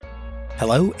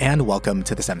Hello and welcome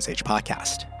to the 7 Sage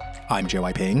Podcast. I'm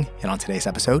JY Ping, and on today's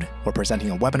episode, we're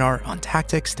presenting a webinar on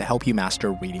tactics to help you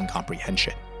master reading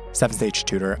comprehension. 7 Sage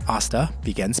tutor Asta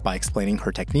begins by explaining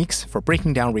her techniques for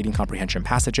breaking down reading comprehension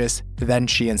passages. Then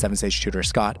she and 7 Sage tutor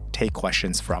Scott take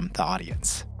questions from the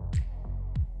audience.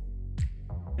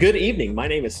 Good evening. My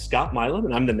name is Scott Milam,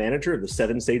 and I'm the manager of the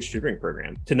 7 Sage Tutoring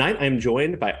Program. Tonight, I'm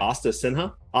joined by Asta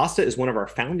Sinha. Asta is one of our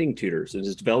founding tutors and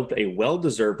has developed a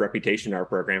well-deserved reputation in our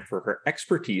program for her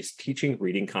expertise teaching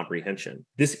reading comprehension.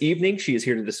 This evening, she is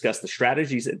here to discuss the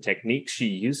strategies and techniques she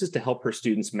uses to help her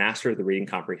students master the reading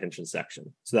comprehension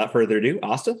section. So without further ado,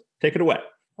 Asta, take it away.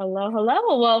 Hello.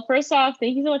 Well, first off,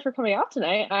 thank you so much for coming out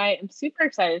tonight. I am super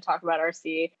excited to talk about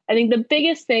RC. I think the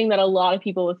biggest thing that a lot of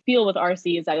people would feel with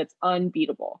RC is that it's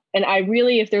unbeatable. And I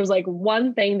really, if there's like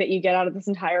one thing that you get out of this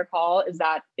entire call, is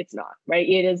that it's not, right?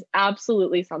 It is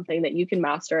absolutely something that you can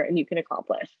master and you can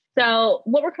accomplish. So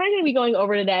what we're kind of going to be going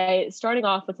over today is starting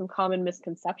off with some common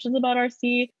misconceptions about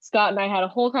RC. Scott and I had a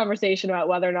whole conversation about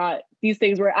whether or not these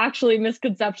things were actually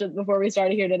misconceptions before we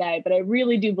started here today, but I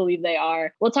really do believe they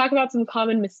are. We'll talk about some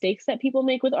common mistakes that people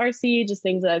make with RC, just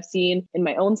things that I've seen in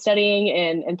my own studying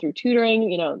and through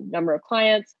tutoring, number of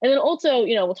clients. And then also,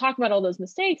 we'll talk about all those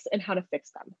mistakes and how to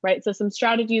fix them, right? So some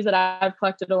strategies that I've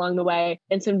collected along the way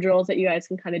and some drills that you guys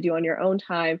can kind of do on your own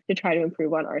time to try to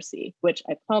improve on RC, which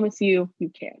I promise you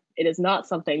can. It is not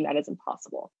something that is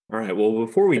impossible. All right. Well,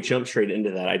 before we jump straight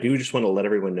into that, I do just want to let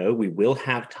everyone know we will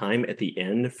have time at the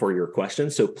end for your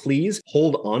questions. So please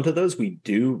hold on to those. We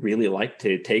do really like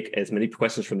to take as many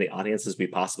questions from the audience as we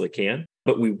possibly can,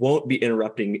 but we won't be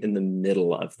interrupting in the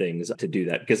middle of things to do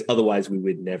that because otherwise we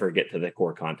would never get to the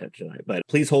core content tonight. But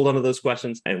please hold on to those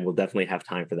questions and we'll definitely have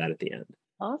time for that at the end.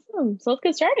 Awesome. So let's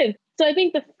get started. So I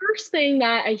think the first thing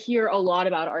that I hear a lot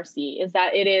about RC is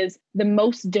that it is the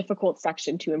most difficult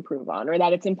section to improve on, or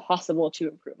that it's impossible to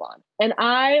improve on. And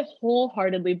I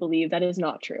wholeheartedly believe that is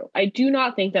not true. I do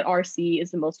not think that RC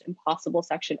is the most impossible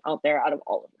section out there out of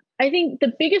all of them. I think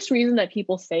the biggest reason that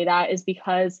people say that is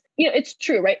because, it's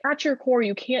true, right? At your core,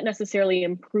 you can't necessarily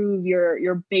improve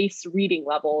your base reading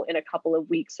level in a couple of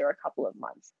weeks or a couple of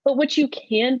months. But what you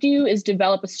can do is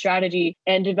develop a strategy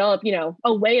and develop,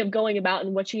 a way of going about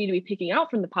and what you need to be picking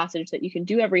out from the passage that you can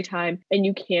do every time, and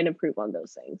you can improve on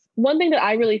those things. One thing that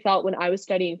I really felt when I was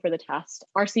studying for the test,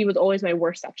 RC was always my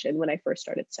worst section when I first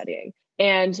started studying.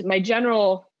 And my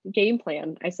general game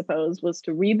plan, I suppose, was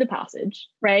to read the passage,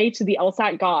 right, to the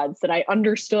LSAT gods that I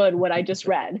understood what I just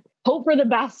read, hope for the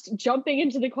best, jumping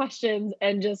into the questions,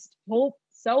 and just hope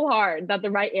so hard that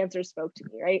the right answer spoke to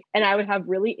me, right? And I would have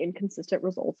really inconsistent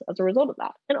results as a result of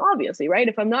that. And obviously, right,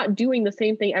 if I'm not doing the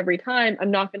same thing every time,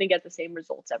 I'm not going to get the same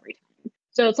results every time.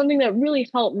 So something that really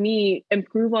helped me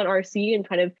improve on RC and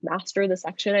kind of master the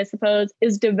section, I suppose,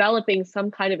 is developing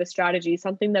some kind of a strategy,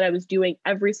 something that I was doing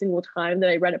every single time that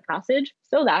I read a passage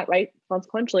so that, right,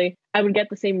 consequentially, I would get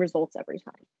the same results every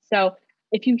time. So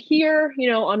if you hear,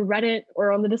 on Reddit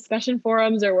or on the discussion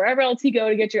forums or wherever else you go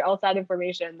to get your LSAT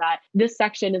information that this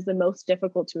section is the most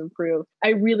difficult to improve, I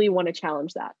really want to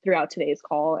challenge that throughout today's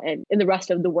call and in the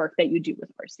rest of the work that you do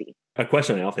with RC. A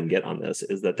question I often get on this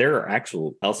is that there are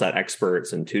actual LSAT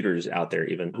experts and tutors out there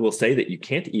even who will say that you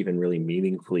can't even really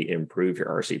meaningfully improve your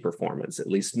RC performance, at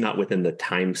least not within the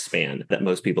time span that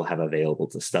most people have available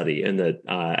to study. And that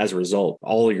as a result,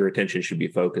 all your attention should be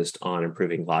focused on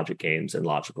improving logic games and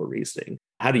logical reasoning.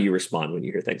 How do you respond when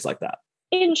you hear things like that?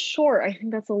 In short, I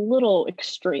think that's a little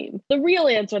extreme. The real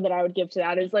answer that I would give to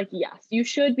that is yes, you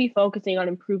should be focusing on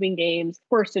improving games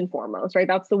first and foremost, right?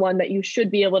 That's the one that you should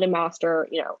be able to master,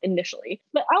 initially.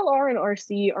 But LR and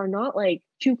RC are not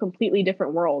two completely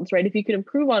different worlds, right? If you can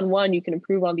improve on one, you can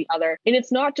improve on the other. And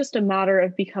it's not just a matter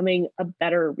of becoming a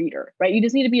better reader, right? You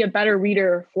just need to be a better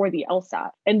reader for the LSAT.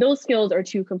 And those skills are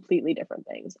two completely different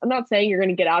things. I'm not saying you're going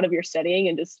to get out of your studying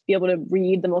and just be able to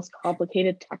read the most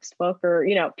complicated textbook or,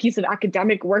 piece of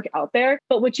academic work out there.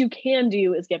 But what you can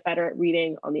do is get better at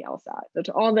reading on the LSAT. So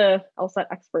to all the LSAT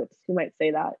experts who might say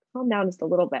that, calm down just a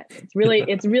little bit.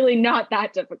 It's really not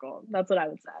that difficult. That's what I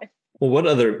would say. Well, what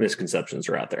other misconceptions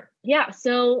are out there? Yeah,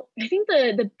 so I think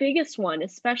the biggest one,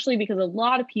 especially because a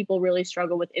lot of people really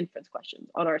struggle with inference questions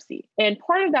on RC. And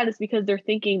part of that is because they're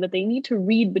thinking that they need to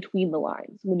read between the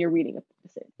lines when you're reading a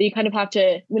passage. You kind of have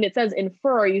to, when it says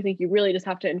infer, you think you really just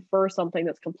have to infer something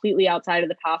that's completely outside of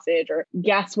the passage or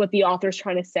guess what the author's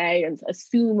trying to say and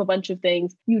assume a bunch of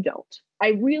things. You don't.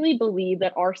 I really believe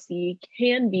that RC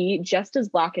can be just as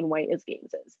black and white as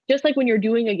games is. Just like when you're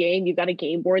doing a game, you've got a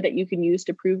game board that you can use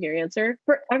to prove your answer.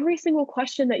 For every single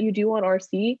question that you do on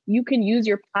RC, you can use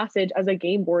your passage as a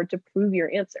game board to prove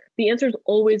your answer. The answer is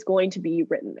always going to be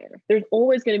written there. There's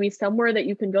always going to be somewhere that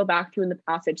you can go back to in the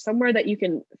passage, somewhere that you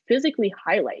can physically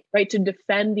highlight, right, to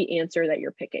defend the answer that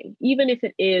you're picking, even if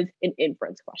it is an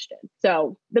inference question.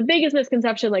 So the biggest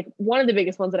misconception, like one of the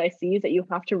biggest ones that I see, is that you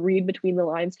have to read between the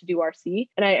lines to do RC.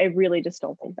 And I really just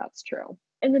don't think that's true.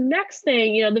 And the next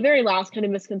thing, the very last kind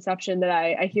of misconception that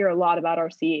I hear a lot about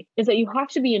RC is that you have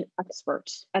to be an expert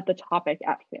at the topic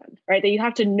at hand, right? That you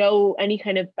have to know any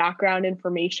kind of background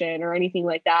information or anything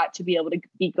like that to be able to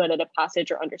be good at a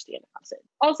passage or understand a passage.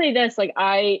 I'll say this, like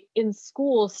I, in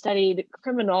school, studied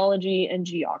criminology and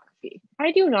geography.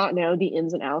 I do not know the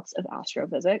ins and outs of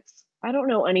astrophysics. I don't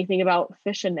know anything about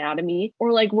fish anatomy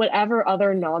or like whatever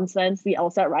other nonsense the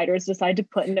LSAT writers decide to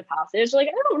put in a passage. Like,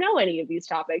 I don't know any of these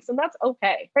topics, and that's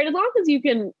okay, right? As long as you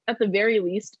can, at the very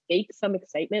least, fake some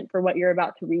excitement for what you're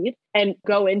about to read and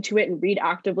go into it and read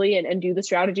actively and do the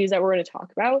strategies that we're going to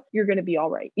talk about, you're going to be all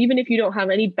right, even if you don't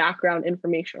have any background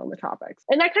information on the topics.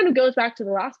 And that kind of goes back to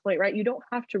the last point, right? You don't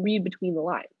have to read between the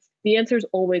lines. The answer is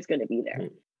always going to be there.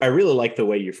 I really like the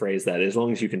way you phrase that, as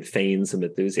long as you can feign some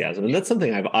enthusiasm. And that's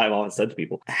something I've always said to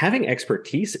people. Having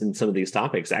expertise in some of these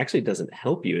topics actually doesn't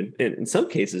help you. And in some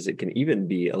cases, it can even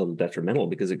be a little detrimental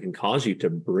because it can cause you to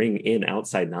bring in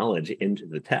outside knowledge into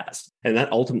the test. And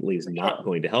that ultimately is not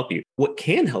going to help you. What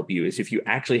can help you is if you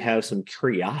actually have some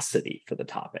curiosity for the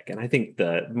topic. And I think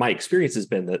my experience has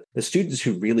been that the students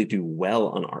who really do well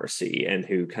on RC and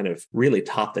who kind of really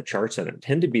top the charts on it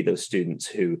tend to be those students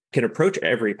who can approach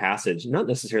every passage, not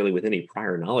necessarily with any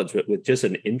prior knowledge, but with just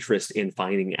an interest in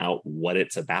finding out what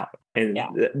it's about. And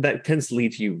that tends to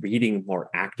lead to you reading more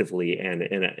actively and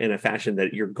in a fashion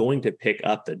that you're going to pick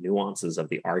up the nuances of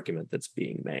the argument that's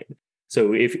being made.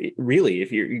 So if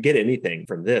you get anything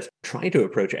from this, try to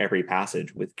approach every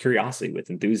passage with curiosity, with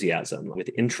enthusiasm, with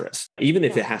interest, even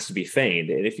if it has to be feigned.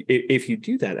 And if you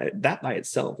do that, that by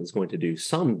itself is going to do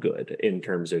some good in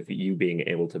terms of you being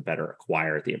able to better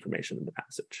acquire the information in the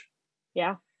passage.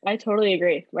 Yeah. I totally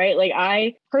agree, right? Like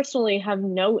I personally have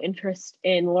no interest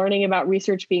in learning about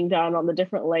research being done on the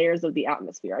different layers of the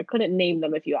atmosphere. I couldn't name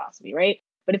them if you asked me, right?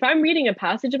 But if I'm reading a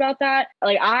passage about that,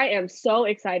 like I am so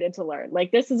excited to learn.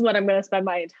 Like this is what I'm going to spend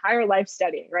my entire life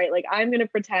studying, right? Like I'm going to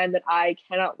pretend that I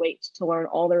cannot wait to learn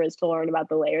all there is to learn about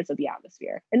the layers of the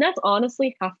atmosphere. And that's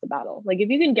honestly half the battle. Like if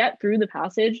you can get through the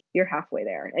passage, you're halfway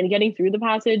there. And getting through the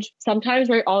passage, sometimes,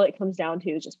 right, all it comes down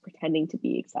to is just pretending to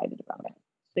be excited about it.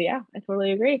 So yeah, I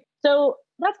totally agree. So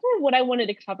that's kind of what I wanted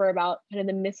to cover about kind of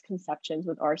the misconceptions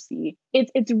with RC.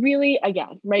 It's really,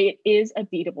 again, right, it is a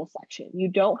beatable section. You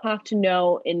don't have to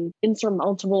know an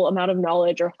insurmountable amount of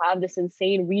knowledge or have this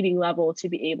insane reading level to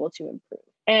be able to improve.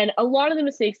 And a lot of the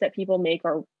mistakes that people make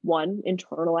are, one,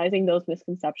 internalizing those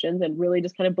misconceptions and really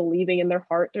just kind of believing in their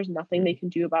heart there's nothing they can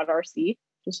do about RC.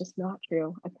 It's just not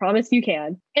true. I promise you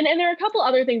can. And there are a couple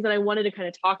other things that I wanted to kind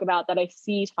of talk about that I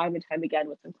see time and time again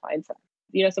with some clients,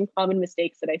 some common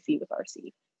mistakes that I see with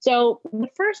RC. So the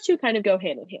first two kind of go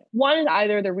hand in hand. One is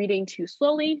either they're reading too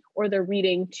slowly or they're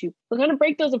reading too, we're going to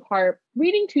break those apart.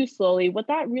 Reading too slowly, what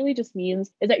that really just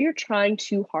means is that you're trying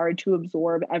too hard to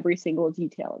absorb every single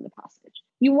detail in the passage.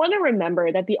 You want to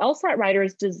remember that the LSAT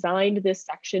writers designed this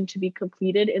section to be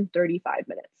completed in 35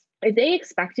 minutes. If they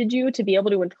expected you to be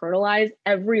able to internalize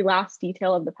every last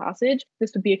detail of the passage,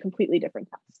 this would be a completely different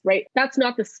test, right? That's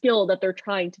not the skill that they're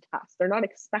trying to test. They're not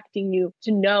expecting you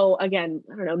to know, again,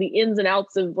 the ins and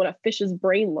outs of what a fish's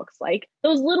brain looks like.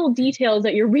 Those little details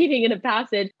that you're reading in a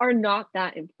passage are not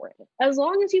that important. As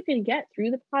long as you can get through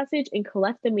the passage and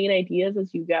collect the main ideas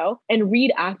as you go and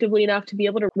read actively enough to be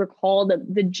able to recall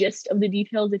the gist of the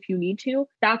details if you need to,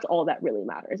 that's all that really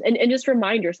matters. And just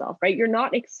remind yourself, right? You're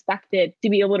not expected to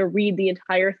be able to read the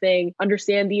entire thing,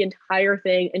 understand the entire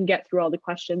thing, and get through all the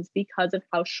questions because of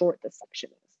how short this section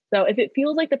is. So if it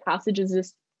feels like the passage is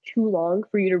just too long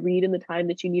for you to read in the time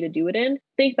that you need to do it in,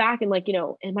 think back and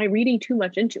am I reading too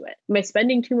much into it? Am I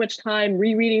spending too much time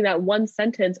rereading that one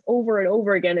sentence over and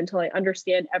over again until I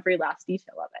understand every last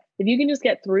detail of it? If you can just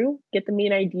get through, get the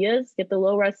main ideas, get the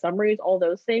low-res summaries, all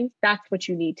those things, that's what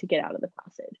you need to get out of the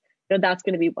passage. That's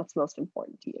going to be what's most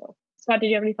important to you. Scott, did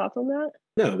you have any thoughts on that?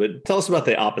 No, but tell us about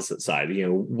the opposite side.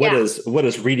 What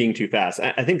is reading too fast?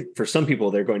 I think for some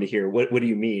people, they're going to hear, what do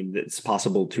you mean that it's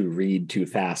possible to read too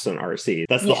fast on RC?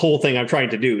 That's the whole thing I'm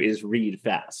trying to do is read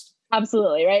fast.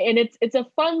 Absolutely, right? And it's a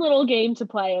fun little game to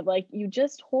play of like, you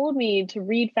just told me to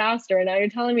read faster and now you're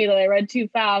telling me that I read too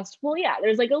fast. Well, yeah,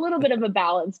 there's like a little bit of a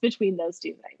balance between those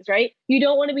two things, right? You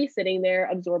don't want to be sitting there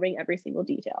absorbing every single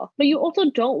detail, but you also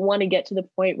don't want to get to the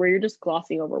point where you're just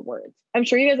glossing over words. I'm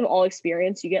sure you guys have all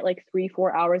experienced, you get like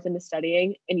 3-4 hours into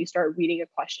studying and you start reading a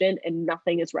question and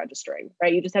nothing is registering,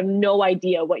 right? You just have no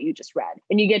idea what you just read.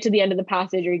 And you get to the end of the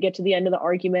passage or you get to the end of the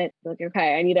argument, like,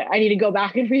 okay, I need to go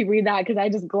back and reread that because I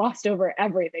just glossed over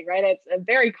everything, right? It's a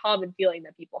very common feeling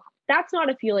that people have. That's not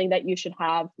a feeling that you should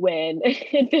have when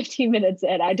in 15 minutes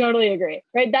in. I totally agree,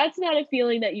 right? That's not a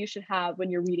feeling that you should have when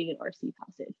you're reading an RC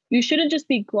passage. You shouldn't just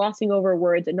be glossing over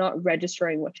words and not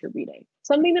registering what you're reading.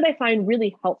 Something that I find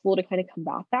really helpful to kind of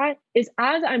combat that is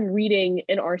as I'm reading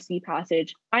an RC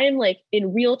passage, I am like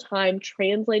in real time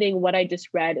translating what I just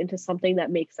read into something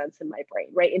that makes sense in my brain,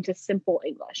 right? Into simple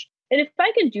English. And if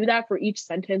I can do that for each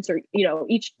sentence or,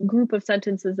 each group of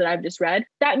sentences that I've just read,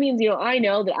 that means, I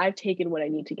know that I've taken what I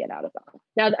need to get out of them.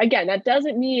 Now, again, that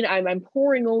doesn't mean I'm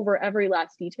pouring over every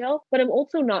last detail, but I'm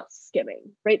also not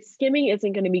skimming, right? Skimming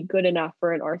isn't going to be good enough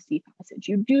for an RC passage.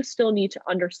 You do still need to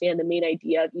understand the main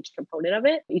idea of each component of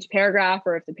it, each paragraph,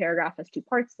 or if the paragraph has 2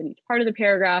 parts, then each part of the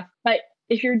paragraph. But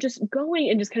if you're just going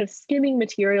and just kind of skimming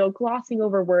material, glossing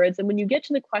over words, and when you get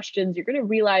to the questions, you're going to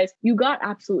realize you got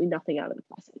absolutely nothing out of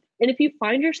the passage. And if you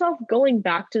find yourself going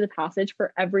back to the passage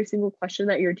for every single question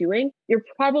that you're doing, you're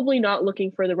probably not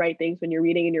looking for the right things when you're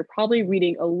reading, and you're probably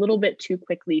reading a little bit too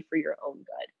quickly for your own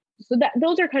good. So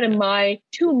those are kind of my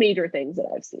 2 major things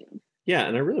that I've seen. Yeah.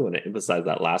 And I really want to emphasize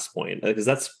that last point because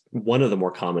that's one of the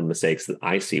more common mistakes that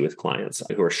I see with clients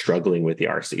who are struggling with the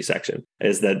RC section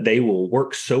is that they will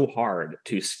work so hard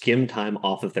to skim time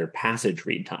off of their passage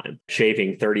read time,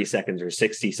 shaving 30 seconds or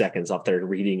 60 seconds off their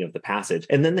reading of the passage.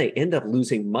 And then they end up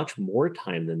losing much more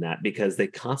time than that because they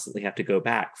constantly have to go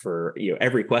back for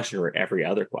every question or every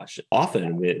other question.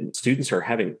 Often when students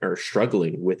are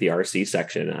struggling with the RC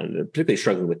section and particularly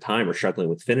struggling with time or struggling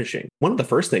with finishing, one of the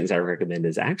first things I recommend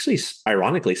is actually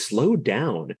ironically slow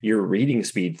down your reading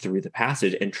speed through the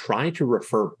passage and try to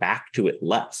refer back to it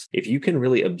less. If you can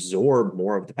really absorb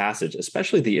more of the passage,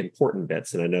 especially the important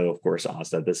bits, and I know, of course,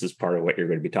 Asta, this is part of what you're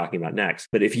going to be talking about next,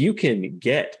 but if you can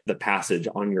get the passage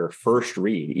on your first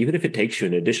read, even if it takes you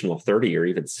an additional 30 or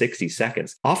even 60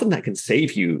 seconds, often that can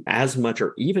save you as much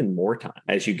or even more time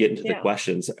as you get into the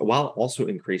questions while also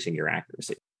increasing your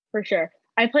accuracy. For sure.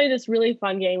 I play this really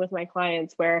fun game with my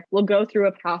clients where we'll go through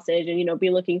a passage and, be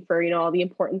looking for, all the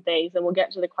important things, and we'll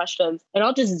get to the questions and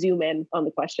I'll just zoom in on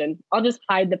the question. I'll just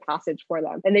hide the passage for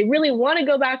them. And they really want to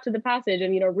go back to the passage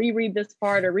and, reread this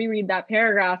part or reread that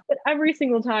paragraph. But every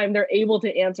single time they're able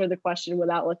to answer the question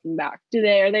without looking back.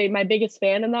 Are they my biggest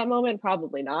fan in that moment?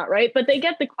 Probably not, right? But they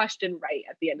get the question right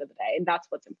at the end of the day. And that's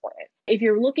what's important. If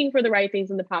you're looking for the right things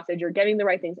in the passage, you're getting the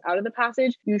right things out of the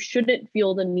passage, you shouldn't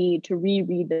feel the need to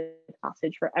reread the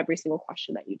passage for every single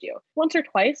question that you do. Once or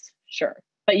twice, sure.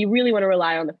 But you really want to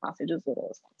rely on the passage as little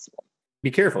as possible.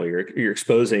 Be careful. You're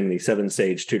exposing the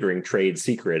 7-stage tutoring trade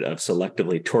secret of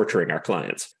selectively torturing our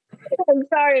clients. I'm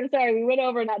sorry. We went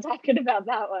over not talking about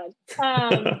that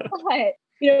one.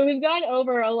 But we've gone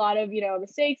over a lot of,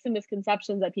 mistakes and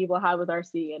misconceptions that people have with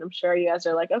RC. And I'm sure you guys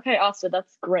are like, okay, Asta,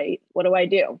 that's great. What do I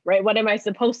do? Right? What am I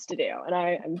supposed to do? And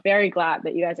I'm very glad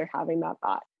that you guys are having that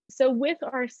thought. So with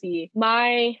RC,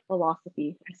 my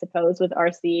philosophy, I suppose, with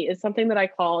RC is something that I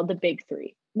call the big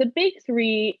 3. The big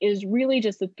 3 is really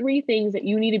just the 3 things that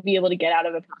you need to be able to get out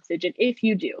of a passage. And if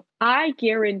you do, I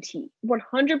guarantee,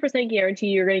 100% guarantee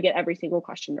you're going to get every single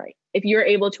question right if you're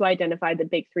able to identify the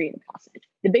big 3 in a passage.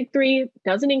 The big 3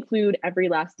 doesn't include every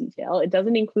last detail. It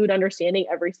doesn't include understanding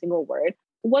every single word.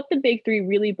 What the big 3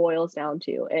 really boils down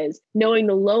to is knowing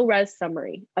the low-res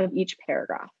summary of each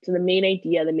paragraph. So the main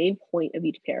idea, the main point of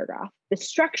each paragraph, the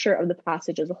structure of the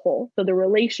passage as a whole. So the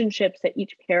relationships that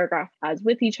each paragraph has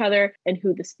with each other and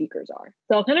who the speakers are.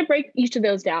 So I'll kind of break each of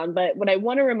those down. But what I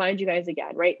want to remind you guys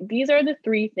again, right? These are the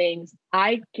 3 things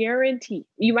I guarantee.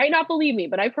 You might not believe me,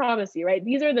 but I promise you, right?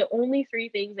 These are the only 3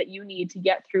 things that you need to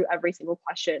get through every single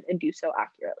question and do so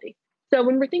accurately. So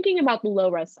when we're thinking about the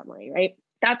low-res summary, right?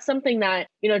 That's something that,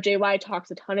 JY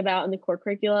talks a ton about in the core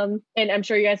curriculum. And I'm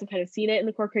sure you guys have kind of seen it in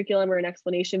the core curriculum or in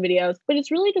explanation videos, but it's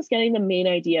really just getting the main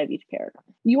idea of each paragraph.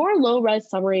 Your low-res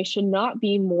summary should not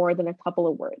be more than a couple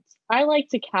of words. I like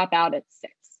to cap out at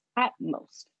 6 at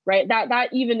most, right? That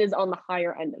even is on the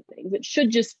higher end of things. It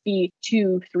should just be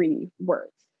 2-3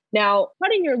 words. Now,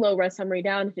 cutting your low res summary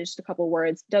down to just a couple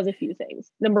words does a few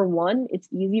things. Number one, it's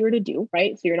easier to do,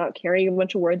 right? So you're not carrying a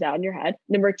bunch of words out in your head.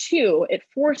 Number two, it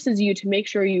forces you to make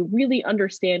sure you really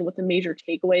understand what the major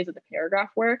takeaways of the paragraph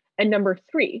were. And number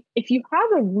three, if you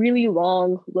have a really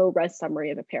long low res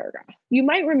summary of a paragraph, you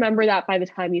might remember that by the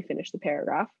time you finish the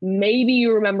paragraph. Maybe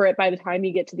you remember it by the time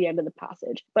you get to the end of the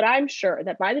passage. But I'm sure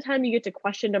that by the time you get to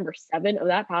question number 7 of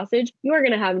that passage, you are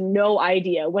going to have no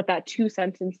idea what that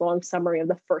 2-sentence long summary of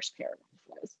the first paragraph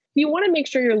was. You want to make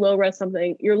sure your low res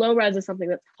is something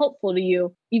that's helpful to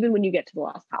you, even when you get to the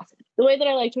last passage. The way that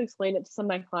I like to explain it to some of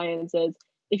my clients is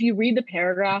if you read the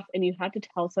paragraph and you had to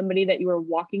tell somebody that you were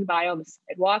walking by on the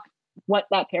sidewalk what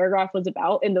that paragraph was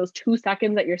about in those 2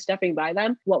 seconds that you're stepping by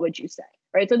them, what would you say?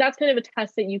 Right. So that's kind of a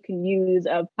test that you can use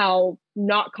of how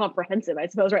not comprehensive, I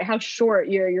suppose, right? How short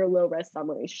your low res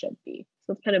summary should be.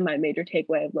 So that's kind of my major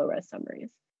takeaway of low res summaries.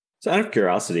 So out of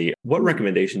curiosity, what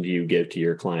recommendation do you give to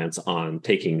your clients on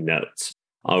taking notes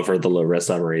for the low res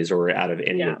summaries or out of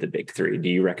any of the big 3? Do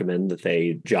you recommend that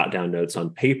they jot down notes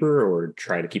on paper or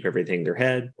try to keep everything in their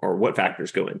head? Or what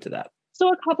factors go into that?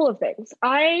 So a couple of things.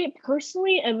 I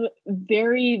personally am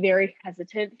very, very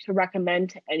hesitant to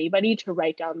recommend to anybody to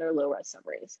write down their low res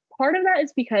summaries. Part of that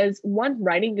is because one,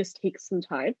 writing just takes some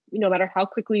time. No matter how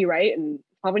quickly you write and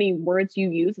how many words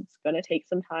you use, it's going to take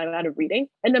some time out of reading.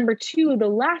 And number two, the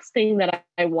last thing that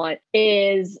I want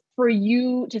is for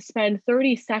you to spend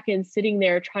 30 seconds sitting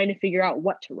there trying to figure out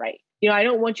what to write. I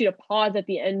don't want you to pause at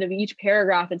the end of each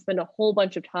paragraph and spend a whole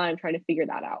bunch of time trying to figure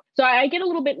that out. So I get a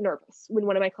little bit nervous when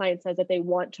one of my clients says that they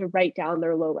want to write down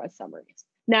their low res summaries.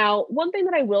 Now, one thing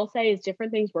that I will say is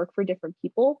different things work for different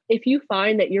people. If you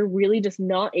find that you're really just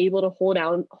not able to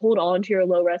hold on to your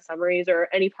low res summaries or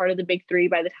any part of the big 3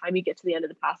 by the time you get to the end of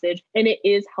the passage, and it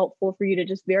is helpful for you to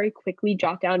just very quickly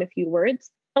jot down a few words,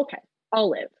 okay,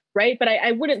 I'll live, right? But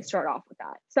I wouldn't start off with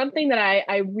that. Something that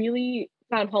I really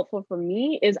found helpful for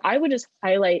me is I would just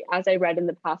highlight as I read in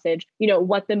the passage,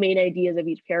 what the main ideas of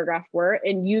each paragraph were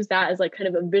and use that as like kind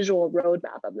of a visual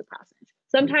roadmap of the passage.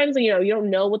 Sometimes, you don't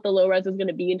know what the low res is going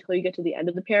to be until you get to the end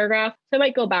of the paragraph. So I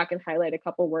might go back and highlight a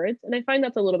couple words. And I find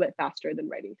that's a little bit faster than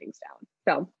writing things down.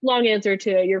 So long answer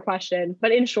to your question,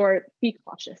 but in short, be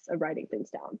cautious of writing things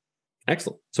down.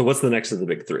 Excellent. So what's the next of the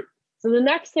big 3? So the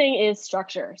next thing is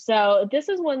structure. So this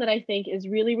is one that I think is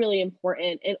really, really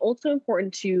important and also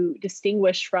important to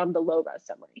distinguish from the low res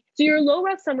summary. So your low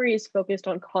res summary is focused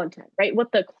on content, right?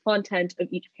 What the content of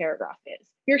each paragraph is.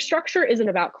 Your structure isn't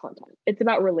about content. It's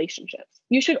about relationships.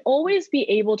 You should always be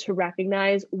able to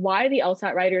recognize why the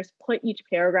LSAT writers put each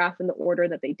paragraph in the order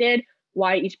that they did,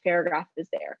 why each paragraph is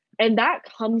there. And that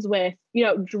comes with,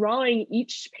 drawing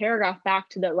each paragraph back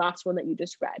to the last one that you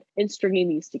just read and stringing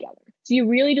these together. So you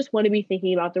really just want to be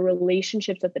thinking about the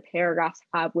relationships that the paragraphs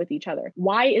have with each other.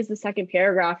 Why is the second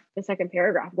paragraph the second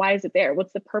paragraph? Why is it there?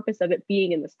 What's the purpose of it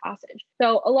being in this passage?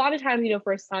 So a lot of times,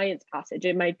 for a science passage,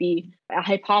 it might be a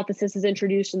hypothesis is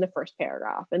introduced in the first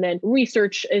paragraph, and then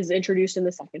research is introduced in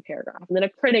the second paragraph, and then a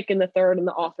critic in the third, and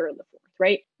the author in the fourth,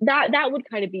 right? That would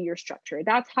kind of be your structure.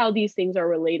 That's how these things are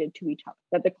related to each other,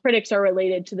 that the critics are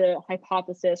related to the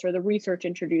hypothesis or the research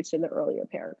introduced in the earlier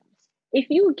paragraphs. If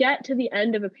you get to the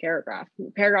end of a paragraph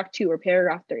 2 or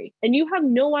paragraph 3, and you have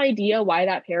no idea why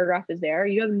that paragraph is there,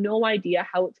 you have no idea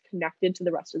how it's connected to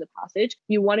the rest of the passage,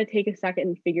 you want to take a second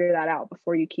and figure that out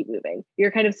before you keep moving. You're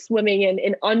kind of swimming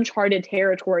in uncharted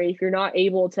territory if you're not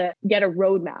able to get a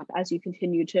roadmap as you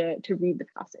continue to read the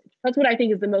passage. That's what I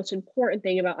think is the most important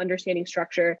thing about understanding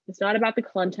structure. It's not about the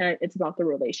content, it's about the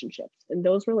relationships. And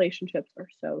those relationships are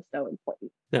so, so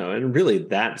important. No, and really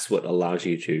that's what allows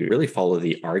you to really follow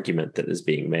the argument that is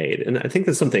being made. And I think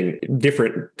that's something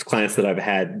different clients that I've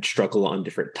had struggle on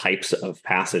different types of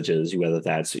passages, whether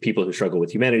that's people who struggle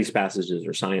with humanities passages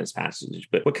or science passages.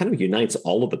 But what kind of unites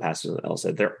all of the passages that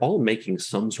LSAT, they're all making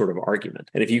some sort of argument.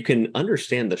 And if you can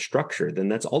understand the structure, then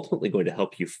that's ultimately going to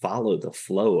help you follow the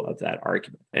flow of that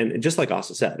argument. And just like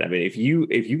Asta said, I mean, if you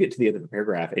get to the end of the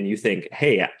paragraph and you think,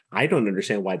 hey, I don't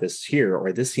understand why this is here,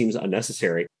 or this seems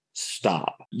unnecessary,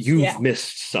 stop. You've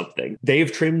missed something. They've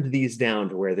trimmed these down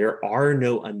to where there are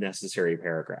no unnecessary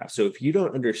paragraphs. So if you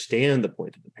don't understand the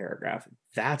point of the paragraph,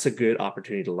 that's a good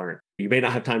opportunity to learn. You may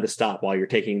not have time to stop while you're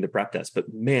taking the prep test,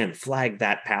 but man, flag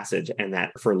that passage and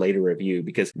that for later review,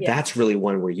 because that's really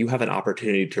one where you have an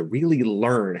opportunity to really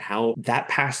learn how that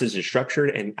passage is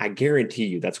structured. And I guarantee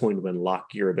you that's going to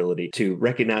unlock your ability to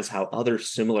recognize how other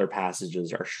similar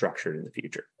passages are structured in the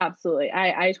future. Absolutely.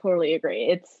 I totally agree.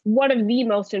 It's one of the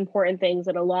most important things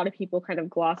that a lot of people kind of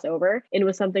gloss over. And it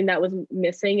was something that was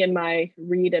missing in my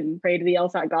read and pray to the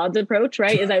LSAT gods approach,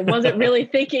 right? Is I wasn't really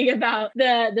thinking about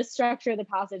the structure of the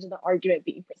passage and the argument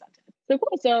being presented. So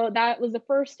cool. So that was the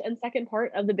first and second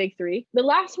part of the big three. The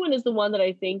last one is the one that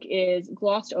I think is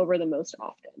glossed over the most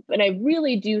often. And I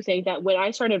really do think that when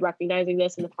I started recognizing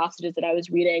this in the passages that I was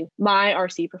reading, my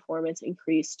RC performance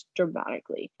increased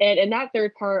dramatically. And that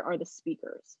third part are the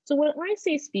speakers. So when I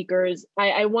say speakers,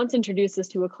 I once introduced this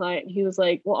to a client. He was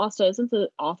like, well, Asta, isn't the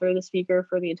author the speaker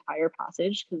for the entire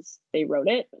passage because they wrote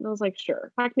it? And I was like,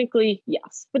 sure, technically,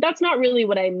 yes. But that's not really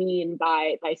what I mean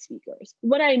by speakers.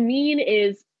 What I mean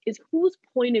is whose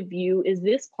point of view is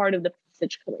this part of the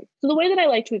passage coming? So the way that I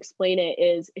like to explain it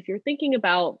is if you're thinking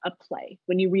about a play,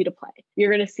 when you read a play, you're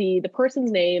going to see the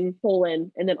person's name,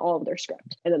 colon, and then all of their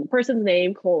script. And then the person's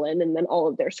name, colon, and then all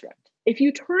of their script. If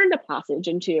you turned a passage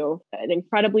into an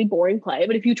incredibly boring play,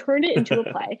 but if you turned it into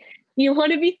a play, you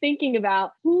want to be thinking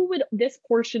about who would this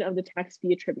portion of the text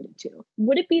be attributed to?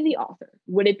 Would it be the author?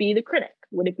 Would it be the critic?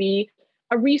 Would it be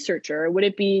a researcher? Would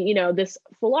it be, this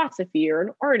philosophy or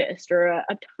an artist or a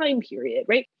time period,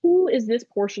 right? Who is this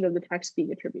portion of the text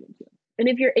being attributed to? And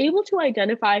if you're able to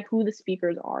identify who the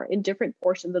speakers are in different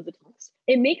portions of the text,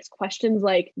 it makes questions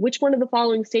like, which one of the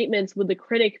following statements would the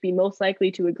critic be most likely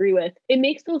to agree with? It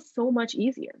makes those so much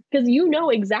easier because you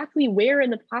know exactly where in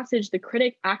the passage the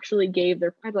critic actually gave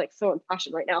their, I'm like so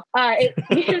impassioned right now.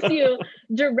 It gives you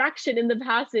direction in the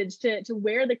passage to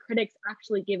where the critic's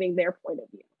actually giving their point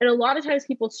of view. And a lot of times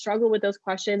people struggle with those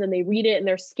questions and they read it and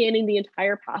they're scanning the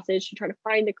entire passage to try to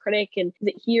find the critic and is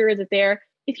it here, is it there?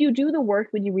 If you do the work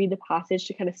when you read the passage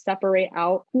to kind of separate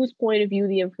out whose point of view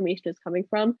the information is coming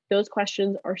from, those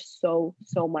questions are so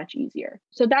much easier.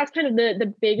 So that's kind of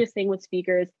the biggest thing with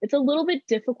speakers. It's a little bit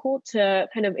difficult to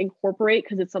kind of incorporate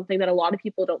because it's something that a lot of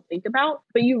people don't think about,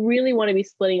 but you really want to be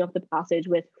splitting up the passage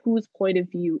with whose point of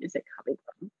view is it coming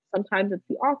from. Sometimes it's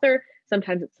the author,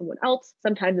 sometimes it's someone else,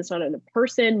 sometimes it's not a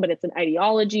person, but it's an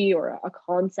ideology or a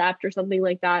concept or something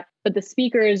like that. But the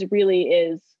speakers really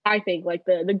is, I think, like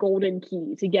the golden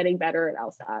key to getting better at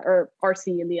LSAT or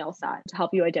RC in the LSAT to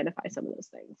help you identify some of those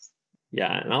things.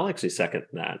 Yeah, and I'll actually second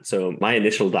that. So my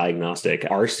initial diagnostic,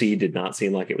 RC did not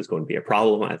seem like it was going to be a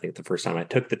problem. I think the first time I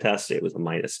took the test, it was a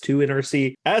 -2 in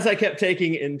RC. As I kept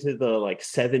taking into the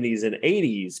 70s and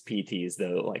 80s PTs,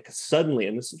 though, suddenly,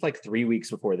 and this is 3 weeks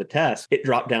before the test, it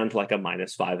dropped down to a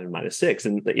 -5 and -6.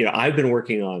 And, I've been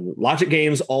working on logic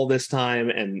games all this time,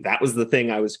 and that was the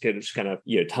thing I was just kind of,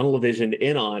 tunnel visioned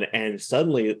in on. And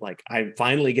suddenly, I'm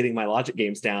finally getting my logic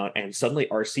games down, and suddenly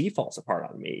RC falls apart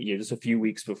on me, just a few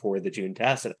weeks before the June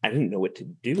test, and I didn't know what to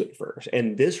do at first.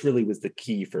 And this really was the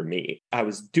key for me. I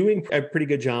was doing a pretty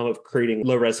good job of creating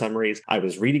low-res summaries. I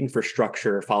was reading for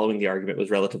structure. Following the argument was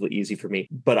relatively easy for me,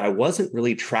 but I wasn't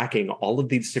really tracking all of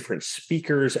these different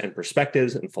speakers and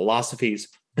perspectives and philosophies.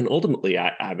 And ultimately,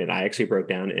 I actually broke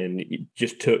down and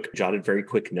just jotted very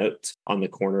quick notes on the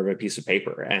corner of a piece of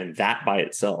paper. And that by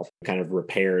itself kind of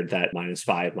repaired that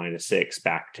 -5, -6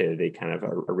 back to the kind of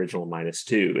original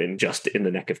 -2 and just in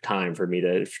the neck of time for me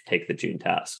to take the June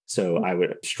test. So I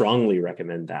would strongly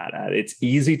recommend that. It's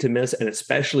easy to miss. And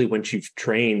especially once you've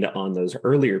trained on those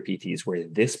earlier PTs where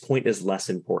this point is less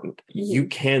important, you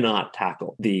cannot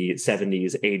tackle the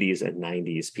 70s, 80s, and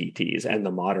 90s PTs and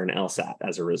the modern LSAT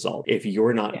as a result if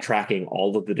you're not tracking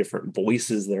all of the different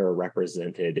voices that are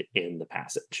represented in the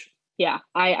passage. Yeah,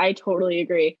 I totally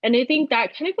agree. And I think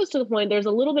that kind of goes to the point, there's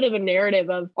a little bit of a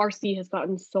narrative of RC has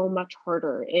gotten so much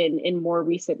harder in more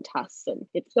recent tests and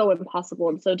it's so impossible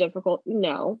and so difficult.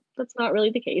 No, that's not really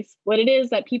the case. What it is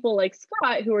that people like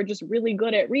Scott, who are just really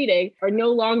good at reading, are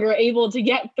no longer able to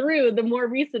get through the more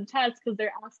recent tests because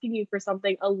they're asking you for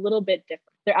something a little bit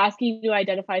different. They're asking you to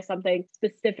identify something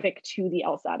specific to the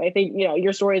LSAT. I think,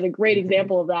 your story is a great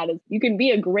example of that. Is you can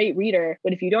be a great reader,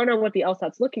 but if you don't know what the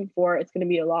LSAT's looking for, it's going to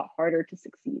be a lot harder to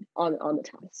succeed on the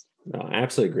test. No, I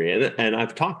absolutely agree. And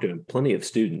I've talked to plenty of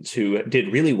students who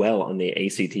did really well on the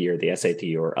ACT or the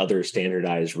SAT or other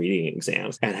standardized reading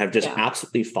exams and have just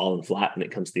absolutely fallen flat when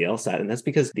it comes to the LSAT. And that's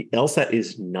because the LSAT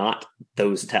is not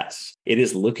those tests. It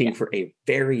is looking for a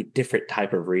very different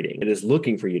type of reading. It is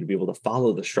looking for you to be able to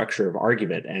follow the structure of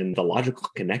argument and the logical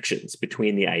connections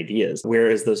between the ideas,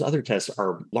 whereas those other tests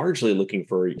are largely looking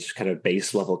for just kind of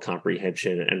base level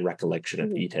comprehension and recollection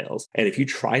of details. And if you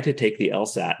try to take the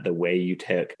LSAT the way you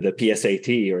took the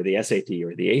PSAT or the SAT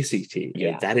or the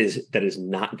ACT, that is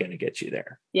not going to get you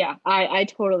there. Yeah, I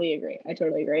totally agree.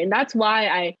 And that's why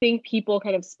I think people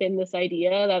kind of spin this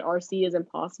idea that RC is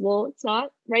impossible. It's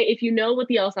not, right? If you know what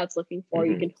the LSAT's looking for,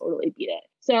 you can totally beat it.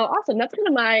 So awesome. That's kind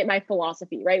of my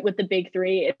philosophy, right? With the big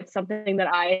three, it's something that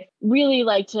I really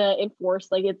like to enforce.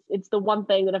 Like it's the one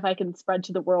thing that if I can spread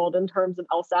to the world in terms of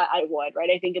LSAT, I would, right?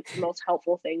 I think it's the most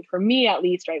helpful thing for me, at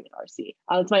least, right, with RC.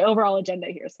 It's my overall agenda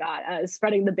here, Scott, is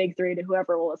spreading the big three to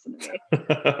whoever will listen to me.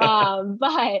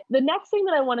 But the next thing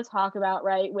that I want to talk about,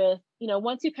 right, with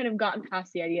once you've kind of gotten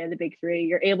past the idea of the big three,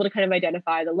 you're able to kind of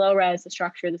identify the low res, the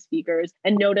structure, the speakers,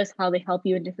 and notice how they help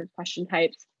you in different question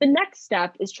types. The next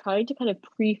step is trying to kind of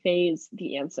pre-phase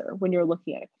the answer when you're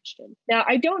looking at a question. Now,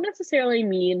 I don't necessarily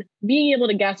mean being able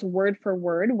to guess word for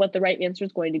word what the right answer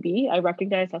is going to be. I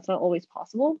recognize that's not always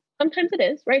possible. Sometimes it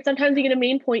is, right? Sometimes you get a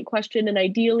main point question, and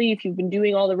ideally, if you've been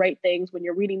doing all the right things when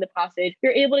you're reading the passage,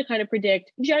 you're able to kind of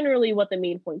predict generally what the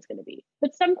main point's going to be.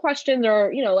 But some questions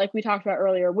are, like we talked about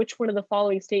earlier, which one of the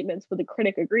following statements would the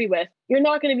critic agree with? You're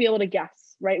not going to be able to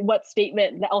guess, right, what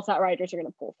statement the LSAT writers are going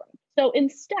to pull from. So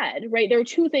instead, right, there are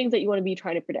two things that you want to be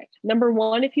trying to predict. Number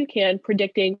one, if you can,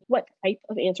 predicting what type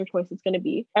of answer choice it's going to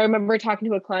be. I remember talking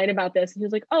to a client about this, and he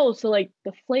was like, oh, so like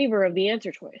the flavor of the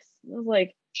answer choice. I was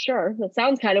like, sure, that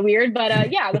sounds kind of weird, but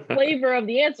yeah, the flavor of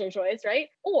the answer choice, right?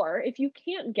 Or if you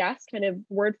can't guess kind of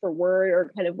word for word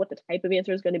or kind of what the type of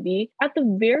answer is going to be, at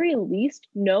the very least,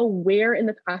 know where in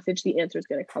the passage the answer is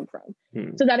going to come from.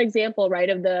 So that example, right,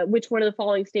 of which one of the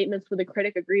following statements would the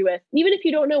critic agree with, even if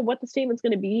you don't know what the statement's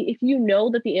going to be, if you know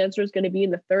that the answer is going to be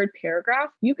in the third paragraph,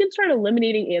 you can start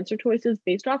eliminating answer choices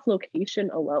based off location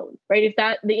alone, right? If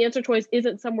the answer choice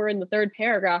isn't somewhere in the third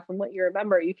paragraph from what you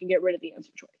remember, you can get rid of the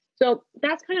answer choice. So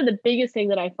that's kind of the biggest thing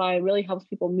that I find really helps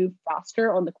people move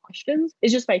faster on the questions,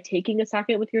 is just by taking a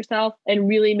second with yourself and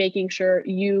really making sure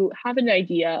you have an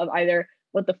idea of either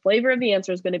what the flavor of the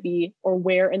answer is going to be or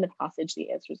where in the passage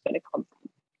the answer is going to come from.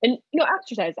 And,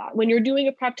 exercise that. When you're doing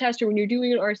a prep test or when you're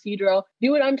doing an RC drill,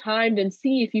 do it untimed and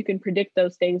see if you can predict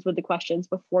those things with the questions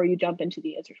before you jump into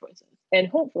the answer choices. And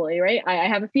hopefully, right, I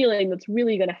have a feeling that's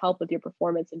really going to help with your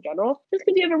performance in general, just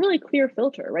because you have a really clear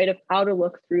filter, right, of how to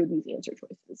look through these answer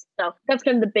choices. So that's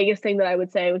kind of the biggest thing that I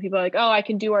would say when people are like, oh, I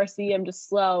can do RC, I'm just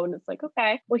slow. And it's like,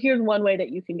 okay, well, here's one way that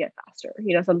you can get faster,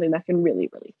 something that can really,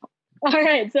 really help. All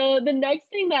right. So the next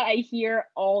thing that I hear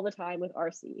all the time with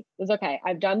RC is, okay,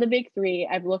 I've done the big three.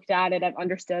 I've looked at it. I've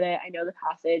understood it. I know the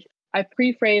passage. I've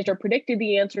pre-phrased or predicted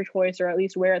the answer choice, or at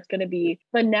least where it's going to be.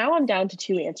 But now I'm down to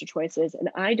two answer choices and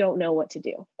I don't know what to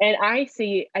do. And I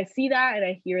see that and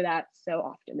I hear that so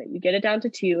often, that you get it down to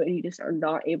two and you just are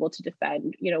not able to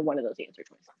defend, one of those answer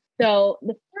choices. So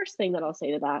the first thing that I'll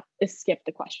say to that is skip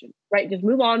the question, right? Just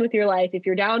move on with your life. If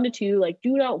you're down to two,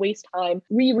 do not waste time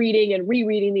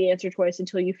rereading the answer choice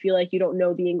until you feel like you don't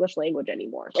know the English language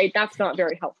anymore, right? That's not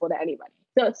very helpful to anybody.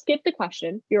 So skip the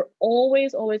question. You're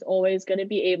always, always, always going to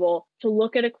be able to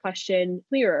look at a question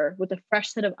clearer with a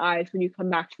fresh set of eyes when you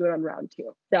come back to it on round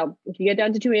two. So if you get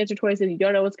down to two answer choices, you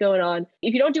don't know what's going on.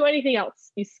 If you don't do anything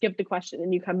else, you skip the question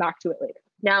and you come back to it later.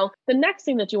 Now, the next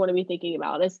thing that you want to be thinking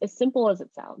about is, as simple as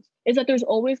it sounds, is that there's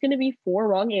always going to be 4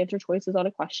 wrong answer choices on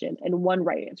a question and 1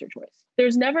 right answer choice.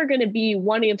 There's never going to be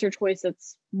one answer choice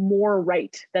that's more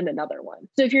right than another one.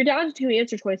 So if you're down to 2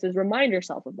 answer choices, remind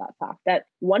yourself of that fact, that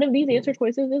one of these answer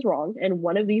choices is wrong and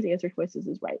one of these answer choices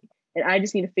is right. And I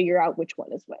just need to figure out which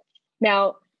one is which.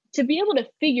 Now, to be able to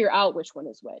figure out which one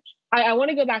is which, I want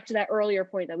to go back to that earlier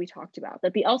point that we talked about,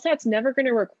 that the LSAT's never going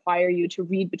to require you to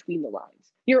read between the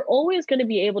lines. You're always going to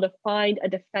be able to find a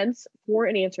defense for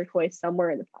an answer choice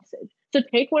somewhere in the passage. So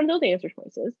take one of those answer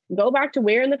choices, go back to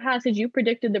where in the passage you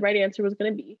predicted the right answer was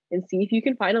going to be, and see if you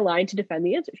can find a line to defend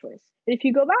the answer choice. And if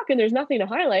you go back and there's nothing to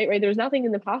highlight, right, there's nothing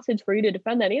in the passage for you to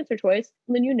defend that answer choice,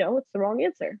 then it's the wrong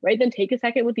answer, right? Then take a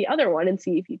second with the other one and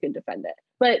see if you can defend it.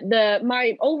 But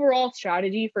my overall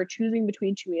strategy for choosing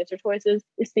between 2 answer choices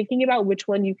is thinking about which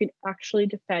one you can actually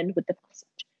defend with the passage.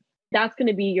 That's going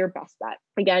to be your best bet.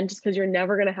 Again, just because you're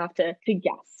never going to have to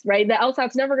guess, right? The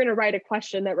LSAT's never going to write a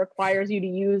question that requires you to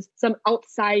use some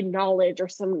outside knowledge or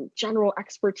some general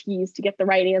expertise to get the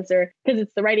right answer, because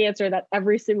it's the right answer that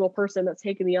every single person that's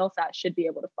taken the LSAT should be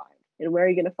able to find. And where are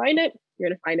you going to find it? You're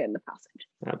going to find it in the passage.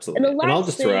 Absolutely. And I'll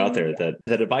just throw out there that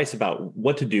that advice about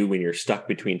what to do when you're stuck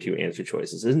between 2 answer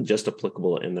choices isn't just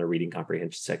applicable in the reading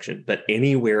comprehension section, but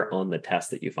anywhere on the test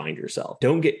that you find yourself.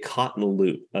 Don't get caught in the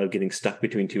loop of getting stuck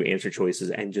between 2 answer choices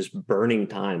and just burning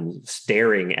time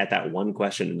staring at that one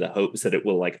question in the hopes that it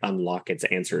will unlock its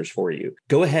answers for you.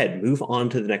 Go ahead, move on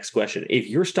to the next question. If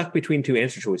you're stuck between 2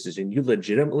 answer choices and you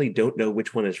legitimately don't know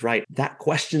which one is right, that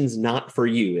question's not for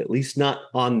you, at least not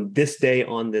on this day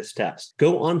on this test. just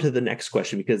go on to the next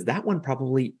question because that one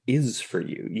probably is for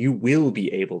you. You will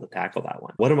be able to tackle that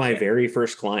one. One of my very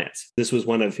first clients, this was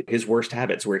one of his worst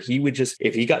habits where he would just,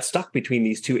 if he got stuck between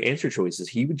these two answer choices,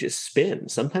 he would just spin,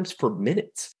 sometimes for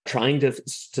minutes, trying to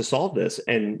solve this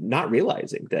and not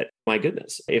realizing that, my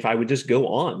goodness, if I would just go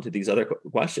on to these other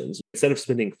questions, instead of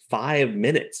spending 5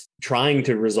 minutes trying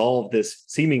to resolve this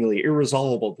seemingly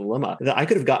irresolvable dilemma, that I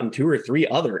could have gotten 2 or 3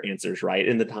 other answers right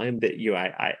in the time that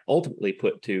I ultimately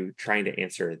put to trying to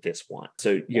answer this one.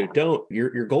 So your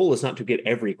goal is not to get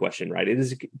every question right. It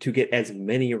is to get as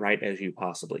many right as you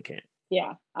possibly can.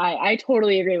 Yeah, I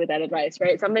totally agree with that advice,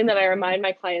 right? Something that I remind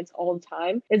my clients all the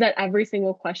time is that every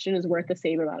single question is worth the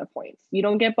same amount of points. You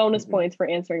don't get bonus points for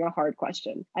answering a hard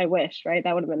question. I wish, right?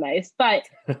 That would have been nice. But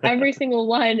every single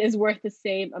one is worth the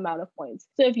same amount of points.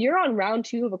 So if you're on round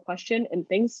 2 of a question and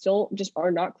things still just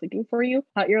are not clicking for you,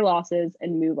 cut your losses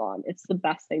and move on. It's the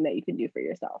best thing that you can do for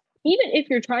yourself. Even if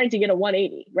you're trying to get a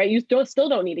 180, right? You still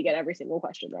don't need to get every single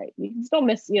question right. You can still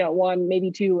miss, 1,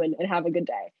 maybe 2 and have a good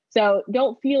day. So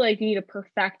don't feel like you need to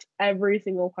perfect every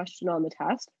single question on the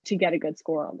test to get a good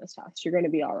score on this test. You're going to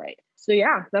be all right. So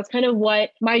yeah, that's kind of what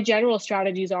my general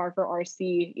strategies are for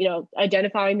RC,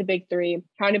 identifying the big 3,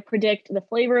 trying to predict the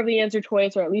flavor of the answer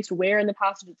choice, or at least where in the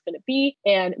passage it's going to be,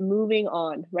 and moving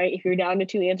on, right? If you're down to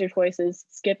 2 answer choices,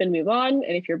 skip and move on.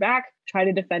 And if you're back, try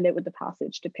to defend it with the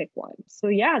passage to pick one. So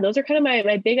yeah, those are kind of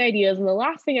my big ideas. And the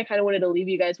last thing I kind of wanted to leave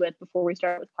you guys with before we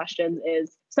start with questions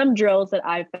is some drills that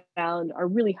I've found are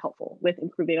really helpful with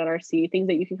improving on RC, things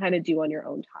that you can kind of do on your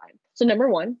own time. So number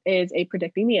 1 is a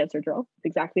predicting the answer drill. It's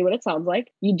exactly what it sounds like.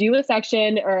 You do a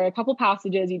section or a couple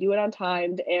passages, you do it on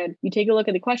timed, and you take a look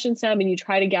at the question stem and you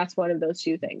try to guess one of those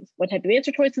 2 things. What type of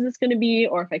answer choice is this going to be?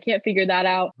 Or if I can't figure that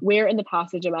out, where in the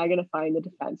passage am I going to find the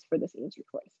defense for this answer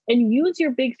choice? And use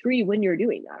your big 3 when you're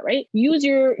doing that, right? Use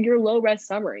your low res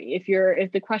summary.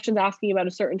 If the question's asking about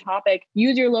a certain topic,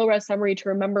 use your low res summary to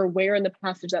remember where in the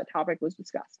passage that topic was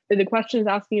discussed. If the question is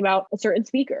asking about a certain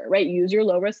speaker, right? Use your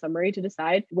low res summary to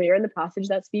decide where in the passage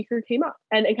that speaker came up,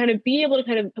 and kind of be able to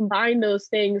kind of combine those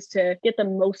things to get the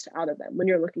most out of them when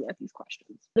you're looking at these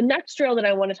questions. The next drill that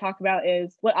I want to talk about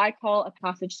is what I call a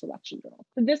passage selection drill.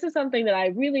 So this is something that I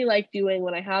really like doing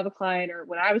when I have a client or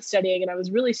when I was studying and I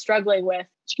was really struggling with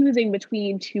choosing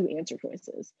between 2 answer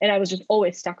choices. And I was just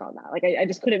always stuck on that. Like I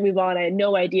just couldn't move on. I had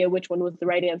no idea which one was the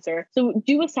right answer. So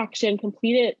do a section,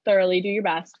 complete it thoroughly, do your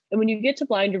best. And when you get to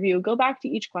blind review, go back to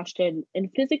each question and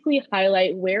physically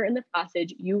highlight where in the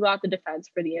passage you got the defense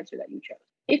for the answer that you chose.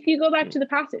 If you go back to the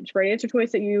passage for an answer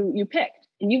choice that you picked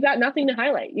and you've got nothing to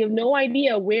highlight, you have no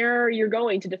idea where you're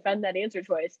going to defend that answer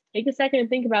choice, take a second and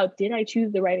think about, did I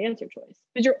choose the right answer choice?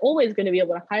 Because you're always going to be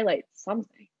able to highlight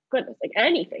something. Goodness, like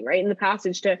anything, right, in the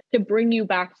passage to bring you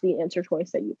back to the answer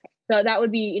choice that you picked. So that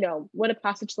would be, what a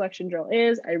passage selection drill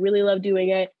is. I really love doing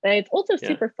it. And it's also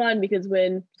super fun because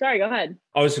sorry, go ahead.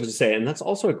 I was going to say, and that's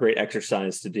also a great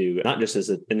exercise to do, not just as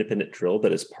an independent drill,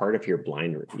 but as part of your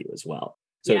blind review as well.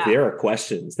 So if there are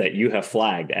questions that you have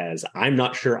flagged as, I'm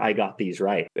not sure I got these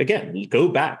right, again, go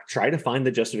back, try to find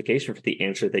the justification for the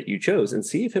answer that you chose and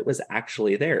see if it was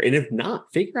actually there. And if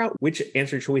not, figure out which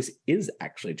answer choice is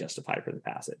actually justified for the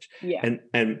passage. Yeah.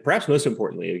 And perhaps most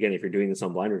importantly, again, if you're doing this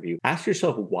on blind review, ask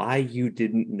yourself why you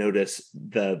didn't notice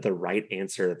the right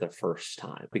answer the first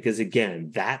time. Because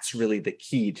again, that's really the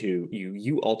key to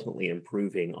you ultimately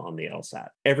improving on the LSAT.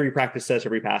 Every practice test,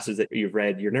 every passage that you've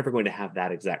read, you're never going to have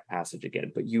that exact passage again.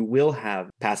 But you will have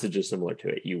passages similar to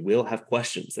it. You will have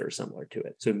questions that are similar to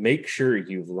it. So make sure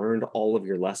you've learned all of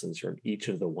your lessons from each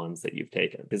of the ones that you've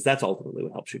taken, because that's ultimately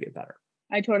what helps you get better.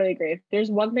 I totally agree. There's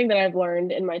one thing that I've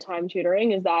learned in my time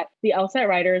tutoring is that the LSAT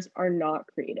writers are not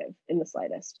creative in the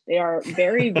slightest. They are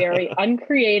very, very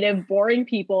uncreative, boring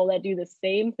people that do the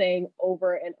same thing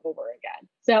over and over again.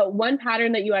 So one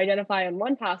pattern that you identify on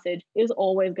one passage is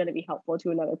always going to be helpful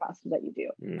to another passage that you do.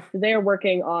 Because they are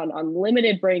working on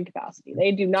unlimited brain capacity.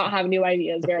 They do not have new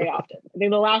ideas very often. I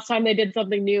think the last time they did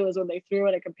something new is when they threw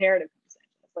in a comparative percentage.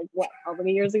 It's like, what, how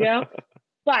many years ago?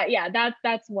 But yeah,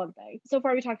 that's one thing. So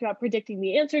far, we talked about predicting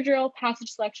the answer drill,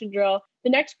 passage selection drill. The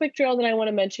next quick drill that I want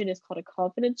to mention is called a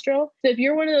confidence drill. So if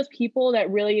you're one of those people that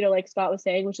really, like Scott was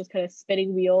saying, which is kind of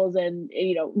spinning wheels and,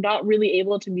 not really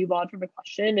able to move on from a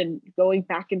question and going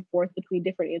back and forth between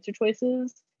different answer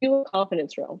choices, do a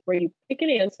confidence drill where you pick an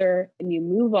answer and you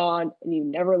move on and you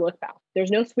never look back.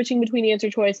 There's no switching between answer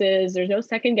choices. There's no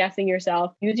second guessing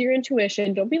yourself. Use your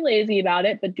intuition. Don't be lazy about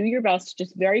it, but do your best to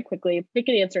just very quickly pick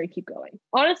an answer and keep going.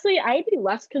 Honestly, I'd be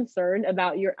less concerned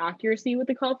about your accuracy with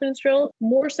the confidence drill,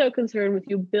 more so concerned with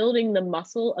you building the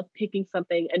muscle of picking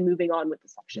something and moving on with the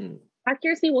section.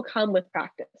 Accuracy will come with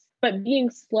practice, but being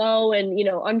slow and,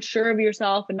 unsure of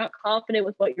yourself and not confident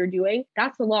with what you're doing,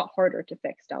 that's a lot harder to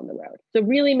fix down the road. So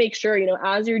really make sure,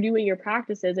 as you're doing your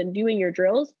practices and doing your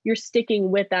drills, you're sticking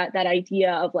with that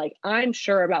idea of like, I'm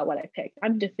sure about what I picked.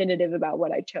 I'm definitive about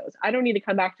what I chose. I don't need to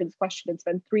come back to this question and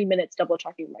spend 3 minutes double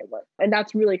checking my work. And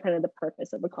that's really kind of the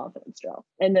purpose of a confidence drill.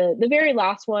 And the very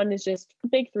last one is just a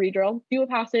big three drill. Do a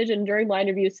passage and during blind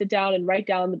review, sit down and write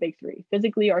down the big three,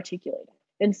 physically articulate it,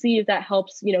 and see if that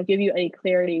helps, give you any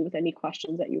clarity with any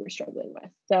questions that you were struggling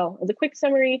with. So as a quick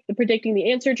summary, the predicting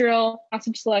the answer drill,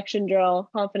 passage selection drill,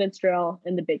 confidence drill,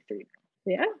 and the big three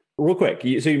drill. Yeah. Real quick.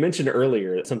 So you mentioned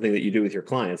earlier something that you do with your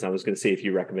clients. I was going to see if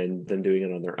you recommend them doing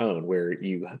it on their own, where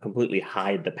you completely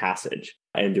hide the passage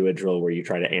and do a drill where you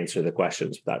try to answer the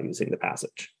questions without using the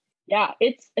passage. Yeah,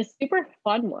 it's a super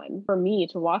fun one for me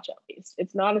to watch, at least.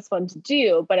 It's not as fun to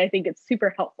do, but I think it's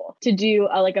super helpful to do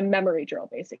a memory drill,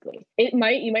 basically. You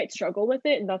might struggle with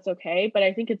it, and that's okay, but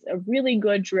I think it's a really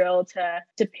good drill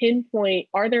to pinpoint,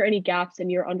 are there any gaps in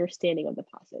your understanding of the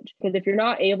passage? Because if you're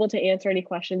not able to answer any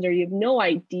questions or you have no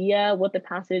idea what the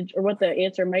passage or what the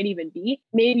answer might even be,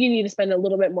 maybe you need to spend a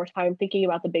little bit more time thinking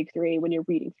about the big three when you're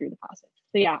reading through the passage.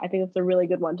 So yeah, I think it's a really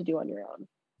good one to do on your own.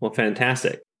 Well,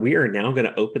 fantastic. We are now going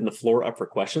to open the floor up for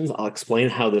questions. I'll explain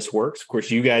how this works. Of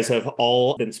course, you guys have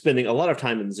all been spending a lot of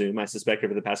time in Zoom, I suspect,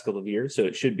 over the past couple of years, so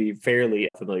it should be fairly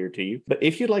familiar to you. But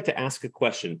if you'd like to ask a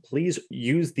question, please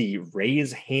use the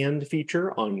raise hand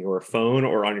feature on your phone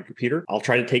or on your computer. I'll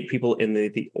try to take people in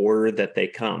the order that they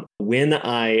come. When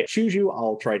I choose you,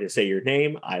 I'll try to say your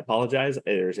name. I apologize.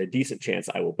 There's a decent chance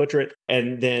I will butcher it.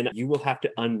 And then you will have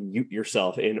to unmute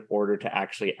yourself in order to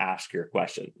actually ask your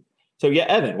question. So yeah,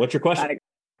 Evan, what's your question?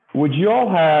 Would you all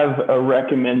have a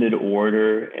recommended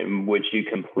order in which you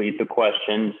complete the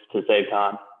questions to save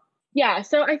time? Yeah,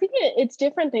 so I think it's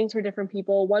different things for different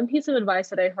people. One piece of advice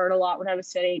that I heard a lot when I was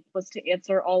studying was to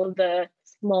answer all of the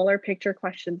smaller picture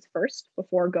questions first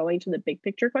before going to the big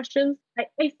picture questions.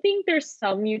 I think there's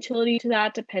some utility to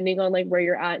that depending on where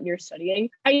you're at in your studying.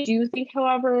 I do think,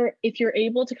 however, if you're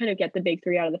able to kind of get the big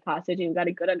three out of the passage and you've got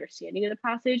a good understanding of the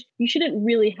passage, you shouldn't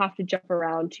really have to jump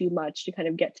around too much to kind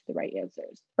of get to the right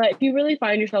answers. But if you really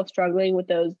find yourself struggling with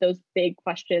those big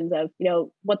questions of,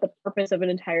 what the purpose of an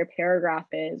entire paragraph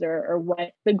is or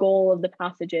what the goal of the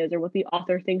passage is or what the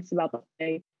author thinks about the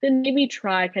thing, then maybe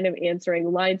try kind of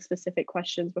answering line-specific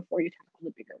questions before you tackle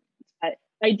the bigger ones.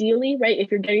 But ideally, right,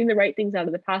 if you're getting the right things out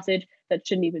of the passage, that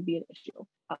shouldn't even be an issue.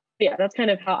 Yeah, that's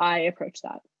kind of how I approach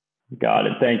that. Got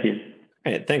it. Thank you.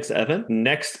 All right, thanks, Evan.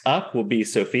 Next up will be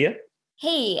Sophia.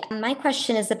 Hey, my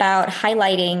question is about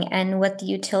highlighting and what the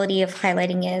utility of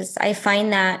highlighting is. I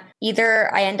find that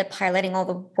either I end up highlighting all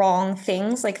the wrong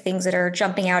things, like things that are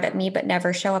jumping out at me but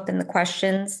never show up in the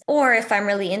questions. Or if I'm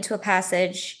really into a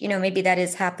passage, maybe that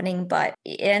is happening, but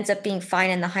it ends up being fine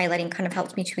and the highlighting kind of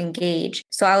helps me to engage.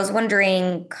 So I was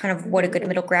wondering kind of what a good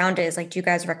middle ground is. Do you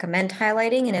guys recommend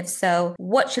highlighting? And if so,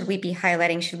 what should we be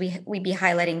highlighting? Should we be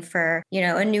highlighting for,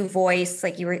 a new voice,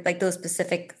 those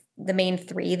specific the main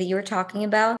three that you were talking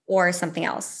about, or something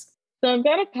else? So I've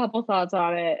got a couple thoughts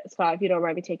on it, Scott, if you don't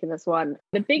mind me taking this one.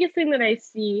 The biggest thing that I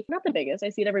see, not the biggest, I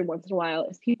see it every once in a while,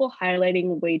 is people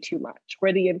highlighting way too much,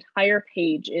 where the entire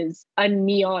page is a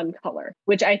neon color,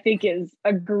 which I think is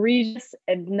egregious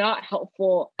and not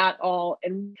helpful at all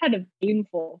and kind of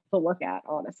painful to look at,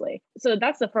 honestly. So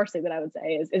that's the first thing that I would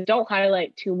say is don't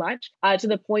highlight too much to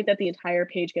the point that the entire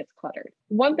page gets cluttered.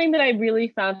 One thing that I really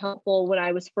found helpful when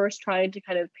I was first trying to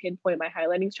kind of pinpoint my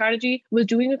highlighting strategy was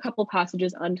doing a couple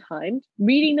passages untimed,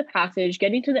 reading the passage,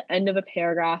 getting to the end of a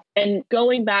paragraph, and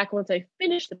going back once I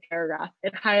finished the paragraph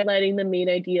and highlighting the main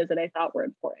ideas that I thought were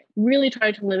important. Really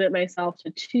trying to limit myself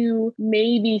to 2,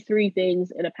 maybe 3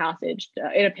 things in a passage,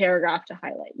 in a paragraph to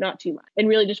highlight, not too much. And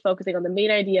really just focusing on the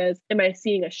main ideas. Am I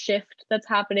seeing a shift that's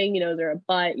happening? Is there a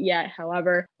but, yet,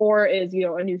 however, or is,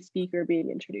 a new speaker being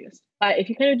introduced? If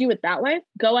you kind of do it that way,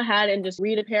 go ahead and just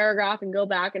read a paragraph and go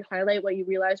back and highlight what you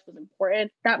realized was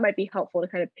important. That might be helpful to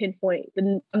kind of pinpoint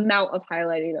the amount of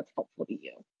highlighting that's helpful to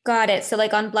you. Got it. So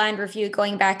on blind review,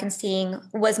 going back and seeing,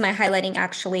 was my highlighting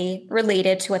actually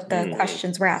related to what the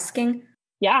questions were asking?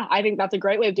 Yeah, I think that's a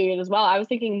great way of doing it as well. I was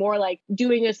thinking more like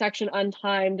doing a section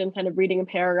untimed and kind of reading a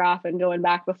paragraph and going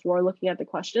back before looking at the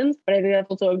questions. But I think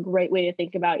that's also a great way to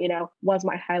think about, was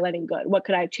my highlighting good? What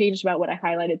could I have changed about what I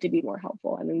highlighted to be more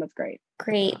helpful? I think that's great.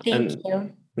 Great. Thank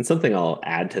you. And something I'll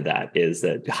add to that is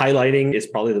that highlighting is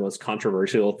probably the most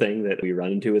controversial thing that we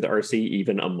run into with RC,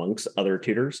 even amongst other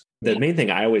tutors. The main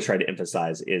thing I always try to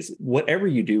emphasize is whatever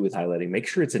you do with highlighting, make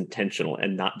sure it's intentional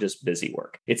and not just busy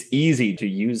work. It's easy to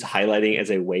use highlighting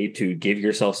as a way to give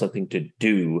yourself something to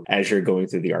do as you're going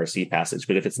through the RC passage.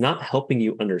 But if it's not helping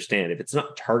you understand, if it's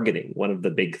not targeting one of the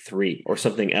big three or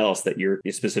something else that you're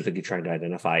specifically trying to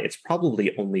identify, it's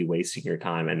probably only wasting your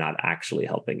time and not actually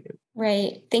helping you.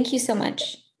 Right. Thank you so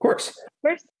much. Of course.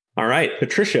 All right,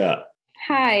 Patricia.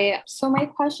 Hi. So my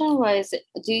question was,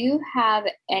 do you have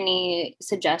any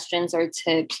suggestions or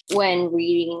tips when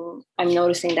reading? I'm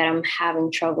noticing that I'm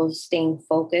having trouble staying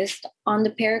focused on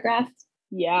the paragraph.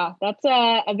 Yeah, that's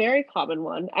a very common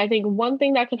one. I think one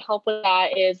thing that can help with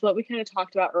that is what we kind of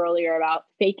talked about earlier about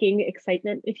faking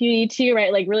excitement if you need to,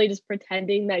 right? Like really just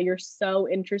pretending that you're so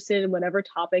interested in whatever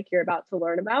topic you're about to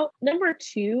learn about. Number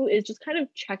two is just kind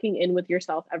of checking in with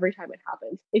yourself every time it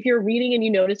happens. If you're reading and you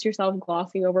notice yourself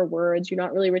glossing over words, you're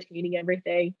not really retaining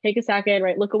everything, take a second,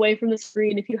 right? Look away from the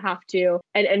screen if you have to,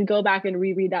 and go back and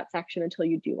reread that section until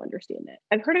you do understand it.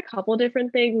 I've heard a couple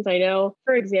different things. I know,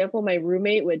 for example, my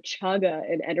roommate would chug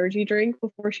an energy drink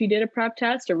before she did a prep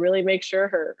test to really make sure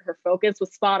her focus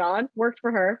was spot on. Worked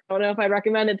for her. I don't know if I'd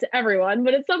recommend it to everyone,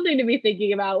 but it's something to be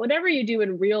thinking about. Whatever you do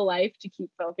in real life to keep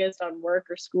focused on work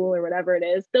or school or whatever it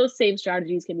is, those same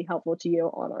strategies can be helpful to you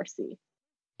on RC.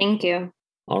 Thank you.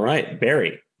 All right,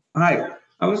 Barry. Hi.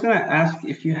 I was going to ask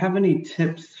if you have any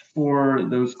tips for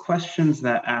those questions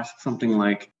that ask something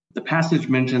like, the passage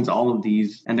mentions all of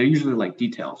these, and they're usually like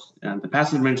details. And the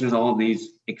passage mentions all of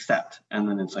these except, and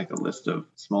then it's like a list of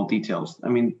small details. I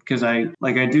mean, because I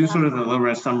do sort of the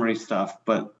low-res summary stuff,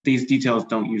 but these details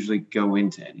don't usually go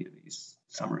into any of these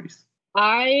summaries.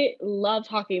 I love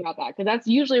talking about that because that's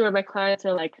usually where my clients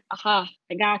are like, aha,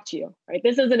 I got you, right?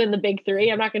 This isn't in the big three.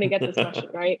 I'm not going to get this question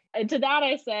right. And to that,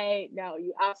 I say, no,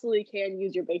 you absolutely can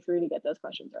use your big three to get those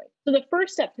questions right. So the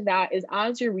first step to that is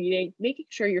as you're reading, making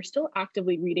sure you're still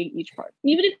actively reading each part.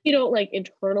 Even if you don't like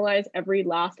internalize every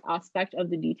last aspect of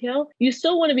the detail, you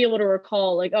still want to be able to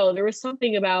recall like, oh, there was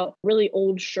something about really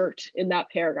old shirt in that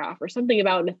paragraph or something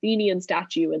about an Athenian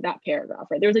statue in that paragraph,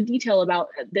 right? There was a detail about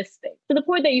this thing to the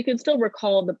point that you can still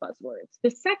recall the buzzwords. The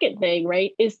second thing,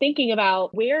 right, is thinking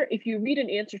about where, if you read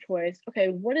an answer choice, okay,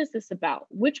 what is this about?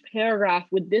 Which paragraph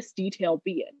would this detail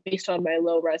be in based on my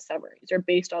low res summaries or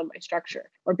based on my structure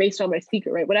or based on my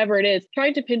speaker, right? Whatever it is,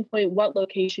 trying to pinpoint what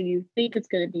location you think it's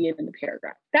going to be in the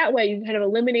paragraph. That way you can kind of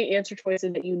eliminate answer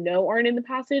choices that you know aren't in the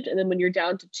passage. And then when you're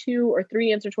down to 2 or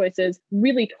 3 answer choices,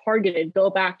 really targeted, go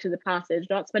back to the passage,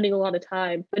 not spending a lot of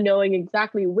time, but knowing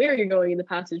exactly where you're going in the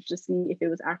passage to see if it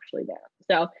was actually there.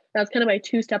 So that's kind of my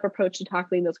 2-step approach to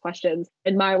tackling those questions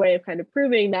and my way of kind of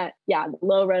proving that, yeah, the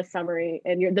low res summary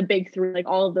and the big three, like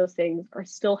all of those things are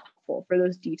still helpful for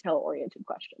those detail oriented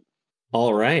questions.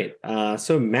 All right.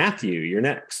 So Matthew, you're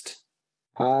next.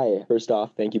 Hi. First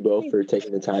off, thank you both for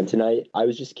taking the time tonight. I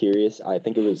was just curious. I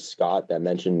think it was Scott that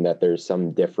mentioned that there's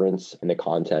some difference in the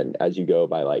content as you go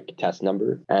by like test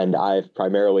number. And I've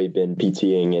primarily been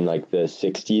PTing in like the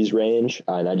 60s range.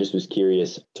 And I just was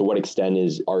curious, to what extent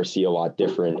is RC a lot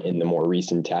different in the more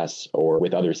recent tests or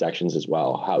with other sections as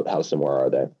well? How similar are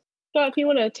they? So if you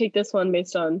want to take this one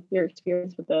based on your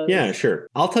experience with those. Yeah, sure.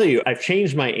 I'll tell you, I've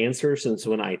changed my answer since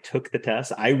when I took the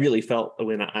test. I really felt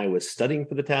when I was studying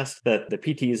for the test that the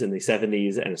PTs in the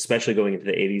 70s and especially going into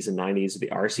the 80s and 90s, the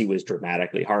RC was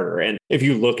dramatically harder. And if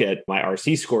you look at my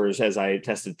RC scores as I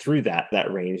tested through that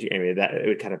range, I mean, that it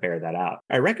would kind of bear that out.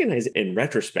 I recognize in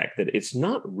retrospect that it's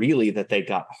not really that they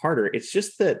got harder. It's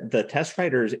just that the test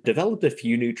writers developed a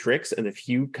few new tricks and a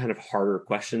few kind of harder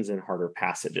questions and harder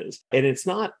passages. And it's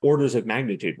not orders of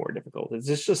magnitude more difficult. It's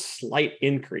just a slight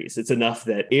increase. It's enough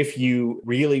that if you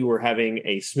really were having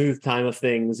a smooth time of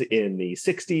things in the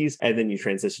 60s and then you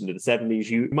transition to the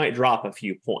 70s, you might drop a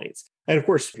few points. And of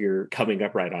course, if you're coming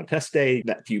up right on test day,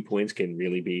 that few points can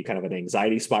really be kind of an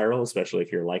anxiety spiral, especially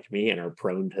if you're like me and are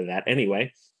prone to that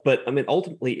anyway. But I mean,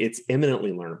 ultimately, it's eminently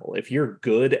learnable. If you're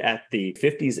good at the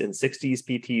 50s and 60s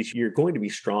PTs, you're going to be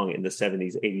strong in the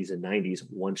 70s, 80s, and 90s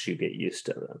once you get used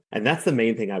to them. And that's the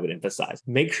main thing I would emphasize.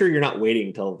 Make sure you're not waiting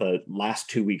until the last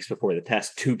 2 weeks before the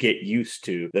test to get used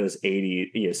to those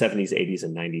 70s, 80s,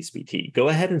 and 90s PT. Go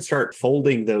ahead and start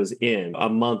folding those in a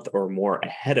month or more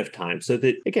ahead of time so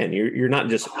that, again, you're not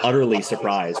just utterly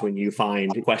surprised when you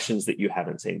find questions that you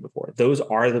haven't seen before. Those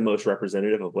are the most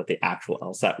representative of what the actual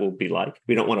LSAT will be like.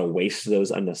 We don't want to waste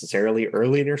those unnecessarily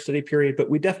early in your study period, but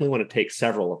we definitely want to take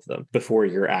several of them before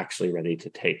you're actually ready to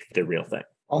take the real thing.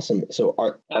 Awesome. So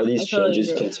are these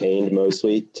changes contained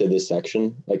mostly to this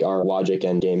section? Like, are logic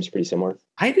and games pretty similar?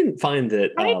 I didn't find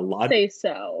that I'd say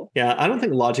so. Yeah, I don't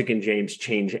think logic and James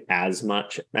change as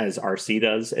much as RC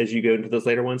does as you go into those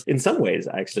later ones. In some ways,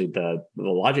 actually, the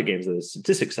logic games, the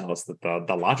statistics tell us that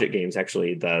the logic games,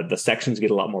 actually, the sections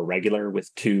get a lot more regular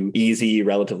with 2 easy,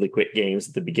 relatively quick games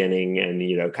at the beginning and,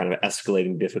 kind of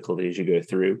escalating difficulty as you go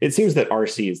through. It seems that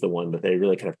RC is the one that they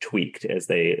really kind of tweaked as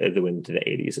they went into the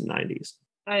 80s and 90s.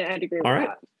 I'd agree with All right.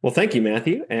 that. Well, thank you,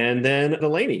 Matthew. And then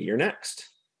Delaney, you're next.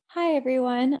 Hi,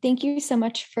 everyone. Thank you so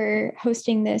much for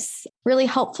hosting this really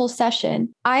helpful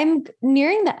session. I'm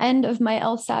nearing the end of my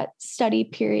LSAT study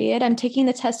period. I'm taking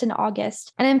the test in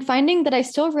August, and I'm finding that I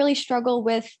still really struggle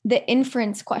with the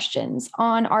inference questions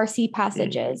on RC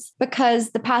passages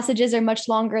because the passages are much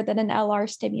longer than an LR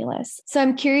stimulus. So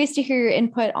I'm curious to hear your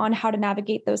input on how to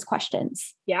navigate those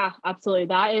questions. Yeah, absolutely.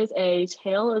 That is a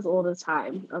tale as old as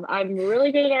time. I'm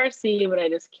really good at RC, but I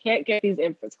just can't get these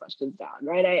inference questions down,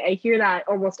 right? I hear that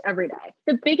almost every day.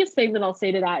 The biggest thing that I'll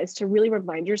say to that is to really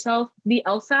remind yourself, the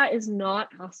LSAT is not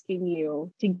asking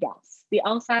you to guess. The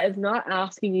LSAT is not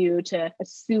asking you to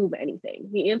assume anything.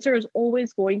 The answer is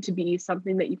always going to be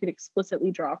something that you can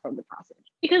explicitly draw from the passage.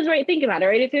 Because, right, think about it,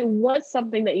 right? If it was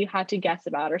something that you had to guess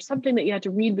about or something that you had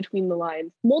to read between the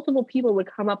lines, multiple people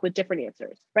would come up with different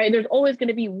answers, right? There's always going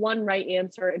to be one right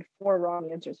answer and 4 wrong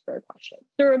answers for a question.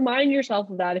 So remind yourself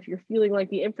of that if you're feeling like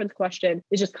the inference question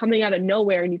is just coming out of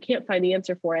nowhere and you can't find the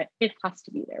answer for it. It has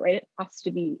to be there, right? It has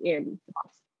to be in the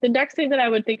passage. The next thing that I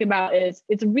would think about is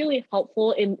it's really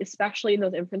helpful especially in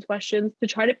those inference questions to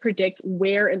try to predict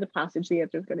where in the passage the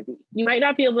answer is going to be. You might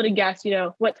not be able to guess,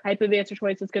 what type of answer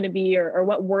choice it's going to be or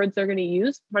what words they're going to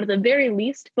use, but at the very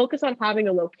least, focus on having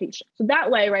a location. So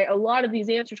that way, right, a lot of these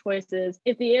answer choices,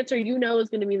 if the answer is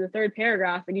going to be in the 3rd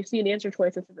paragraph and you see an answer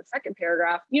choice that's in the 2nd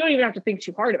paragraph, you don't even have to think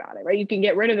too hard about it, right? You can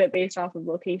get rid of it based off of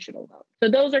location alone. So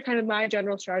those are kind of my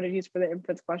general strategies for the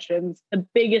inference questions. The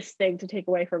biggest thing to take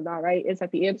away from that, right, is that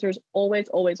the answer is always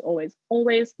going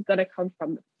to come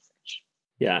from the passage.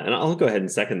 Yeah, and I'll go ahead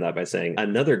and second that by saying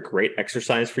another great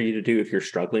exercise for you to do if you're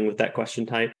struggling with that question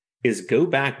type is go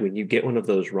back when you get one of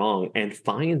those wrong and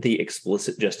find the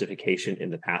explicit justification in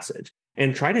the passage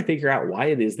and try to figure out why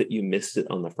it is that you missed it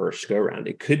on the first go round.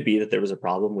 It could be that there was a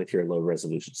problem with your low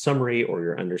resolution summary or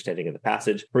your understanding of the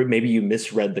passage, or maybe you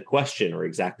misread the question or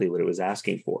exactly what it was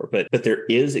asking for, but there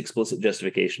is explicit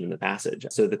justification in the passage.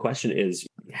 So the question is,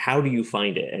 how do you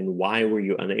find it and why were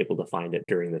you unable to find it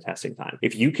during the testing time?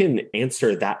 If you can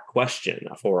answer that question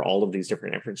for all of these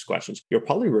different inference questions, you'll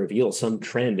probably reveal some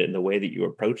trend in the way that you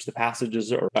approach the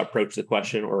passages or approach the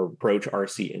question or approach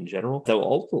RC in general that will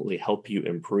ultimately help you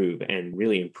improve and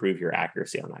really improve your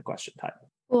accuracy on that question type.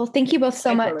 Well, thank you both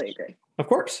so much. Totally agree. Of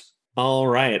course. All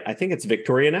right. I think it's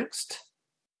Victoria next.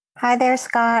 Hi there,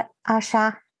 Scott,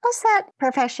 Asha. LSAT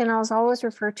professionals always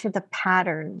refer to the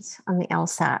patterns on the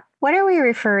LSAT. What are we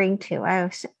referring to?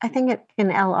 I think in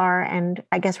LR, and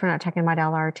I guess we're not talking about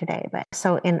LR today, but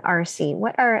so in RC,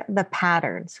 what are the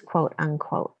patterns, quote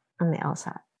unquote, on the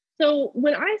LSAT? So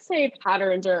when I say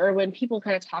patterns or when people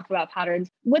kind of talk about patterns,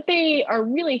 what they are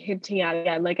really hinting at,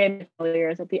 again, like I mentioned earlier,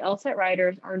 is that the LSAT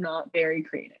writers are not very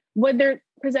creative. When they're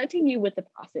presenting you with the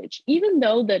passage, even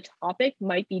though the topic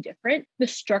might be different, the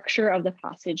structure of the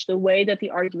passage, the way that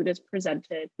the argument is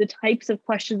presented, the types of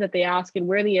questions that they ask and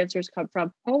where the answers come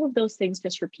from, all of those things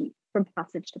just repeat from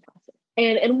passage to passage.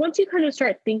 And once you kind of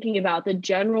start thinking about the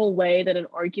general way that an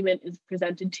argument is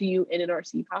presented to you in an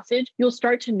RC passage, you'll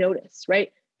start to notice,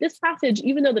 right? This passage,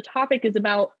 even though the topic is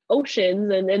about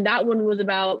oceans and that one was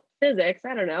about physics,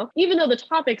 I don't know, even though the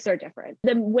topics are different,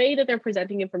 the way that they're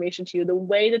presenting information to you, the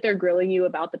way that they're grilling you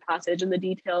about the passage and the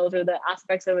details or the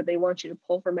aspects of it they want you to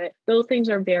pull from it, those things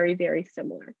are very, very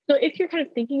similar. So if you're kind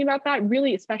of thinking about that,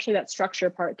 really, especially that structure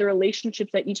part, the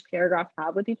relationships that each paragraph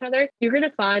have with each other, you're going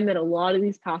to find that a lot of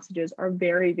these passages are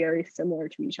very, very similar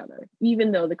to each other,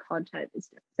 even though the content is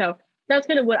different. So that's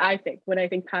kind of what I think when I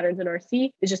think patterns in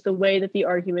RC is just the way that the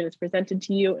argument is presented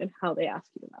to you and how they ask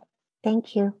you about it.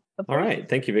 Thank you. All right.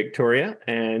 Thank you, Victoria.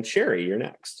 And Sherry, you're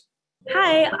next.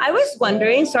 Hi, I was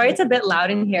wondering, sorry it's a bit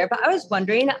loud in here, but I was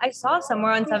wondering, I saw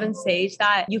somewhere on 7th Sage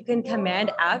that you can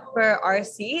Command F for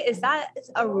RC. Is that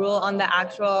a rule on the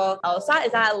actual LSAT?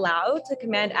 Is that allowed to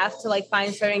Command F to like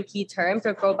find certain key terms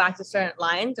or go back to certain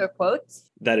lines or quotes?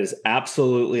 That is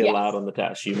absolutely Yes. allowed on the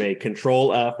test. You may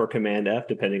Control F or Command F,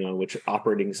 depending on which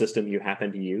operating system you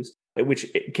happen to use, which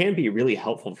it can be really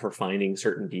helpful for finding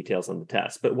certain details on the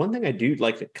test. But one thing I do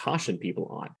like to caution people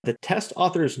on, the test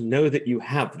authors know that you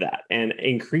have that. And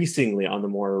increasingly on the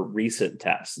more recent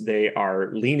tests, they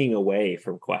are leaning away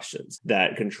from questions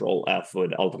that Control F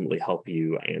would ultimately help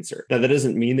you answer. Now, that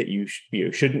doesn't mean that you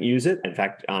shouldn't use it. In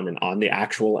fact, on the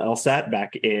actual LSAT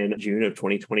back in June of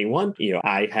 2021,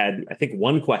 I had, I think,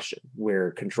 one question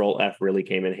where Control F really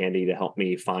came in handy to help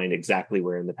me find exactly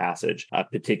where in the passage a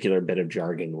particular bit of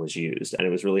jargon was used. And it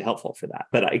was really helpful for that.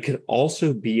 But it could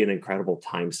also be an incredible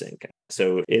time sink.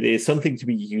 So it is something to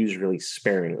be used really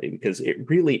sparingly, because it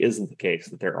really isn't the case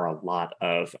that there are a lot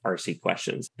of RC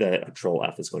questions that Control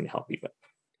F is going to help you with.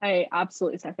 I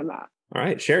absolutely second that. All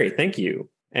right, Sherry, thank you.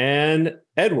 And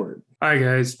Edward. Hi,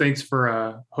 guys. Thanks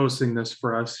for hosting this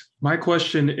for us. My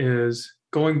question is,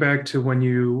 going back to when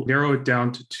you narrow it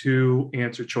down to two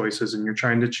answer choices and you're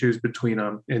trying to choose between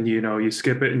them, and you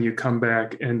skip it and you come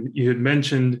back, and you had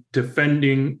mentioned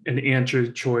defending an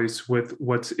answer choice with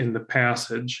what's in the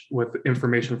passage, with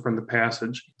information from the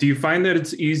passage. Do you find that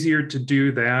it's easier to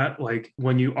do that, like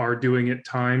when you are doing it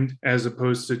timed, as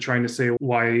opposed to trying to say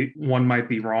why one might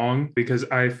be wrong? Because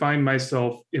I find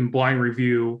myself in blind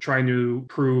review trying to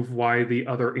prove why the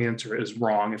other answer is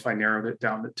wrong if I narrowed it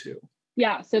down to two.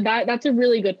 Yeah, so that's a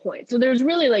really good point. So there's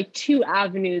really like two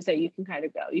avenues that you can kind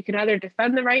of go. You can either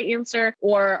defend the right answer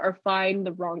or find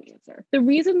the wrong answer. The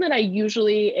reason that I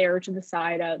usually err to the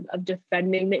side of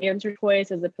defending the answer choice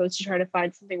as opposed to trying to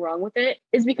find something wrong with it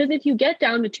is because if you get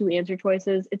down to two answer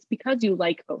choices, it's because you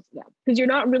like both of them, because you're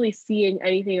not really seeing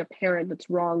anything apparent that's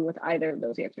wrong with either of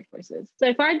those answer choices. So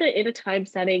I find that in a time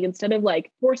setting, instead of like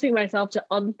forcing myself to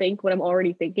unthink what I'm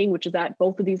already thinking, which is that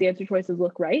both of these answer choices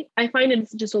look right, I find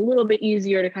it's just a little bit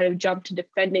easier to kind of jump to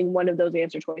defending one of those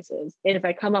answer choices. And if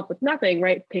I come up with nothing,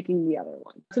 right, picking the other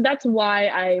one. So that's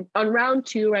why on round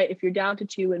two, right, if you're down to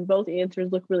two and both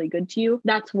answers look really good to you,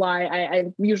 that's why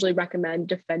I usually recommend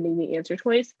defending the answer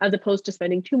choice as opposed to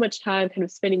spending too much time kind of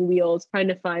spinning wheels, trying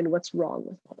to find what's wrong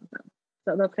with one of them.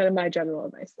 So that's kind of my general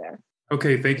advice there.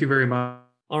 Okay, thank you very much.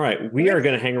 All right, we are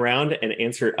going to hang around and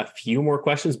answer a few more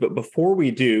questions. But before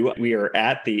we do, we are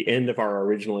at the end of our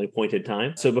originally appointed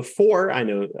time. So before, I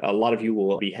know a lot of you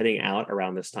will be heading out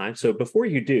around this time. So before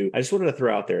you do, I just wanted to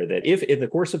throw out there that if in the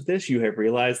course of this, you have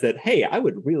realized that, hey, I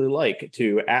would really like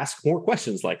to ask more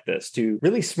questions like this to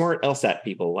really smart LSAT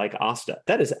people like Asta,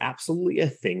 that is absolutely a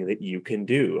thing that you can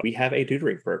do. We have a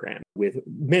tutoring program with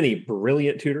many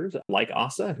brilliant tutors like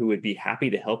Asta who would be happy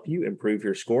to help you improve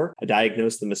your score,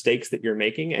 diagnose the mistakes that you're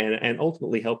making, and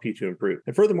ultimately help you to improve.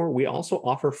 And furthermore, we also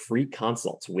offer free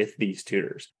consults with these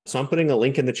tutors. So I'm putting a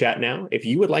link in the chat now. If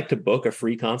you would like to book a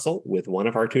free consult with one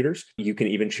of our tutors, you can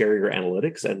even share your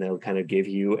analytics and they'll kind of give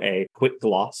you a quick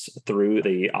gloss through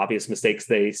the obvious mistakes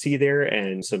they see there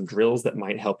and some drills that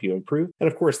might help you improve. And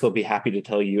of course, they'll be happy to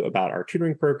tell you about our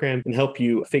tutoring program and help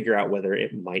you figure out whether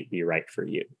it might be right for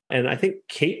you. And I think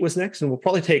Kate was next, and we'll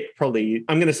probably take I'm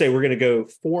going to say we're going to go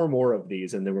 4 more of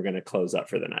these and then we're going to close up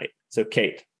for the night. So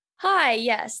Kate. Hi,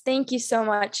 yes. Thank you so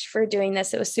much for doing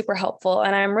this. It was super helpful.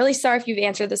 And I'm really sorry if you've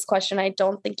answered this question. I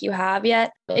don't think you have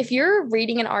yet. If you're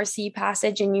reading an RC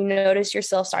passage and you notice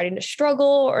yourself starting to struggle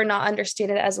or not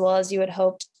understand it as well as you had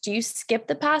hoped, do you skip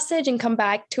the passage and come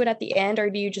back to it at the end, or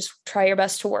do you just try your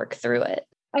best to work through it?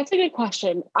 That's a good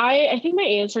question. I think my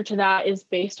answer to that is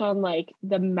based on like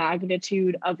the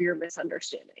magnitude of your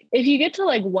misunderstanding. If you get to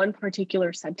like one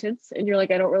particular sentence and you're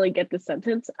like, I don't really get this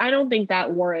sentence, I don't think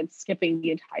that warrants skipping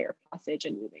the entire passage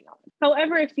and moving on.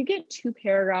 However, if you get 2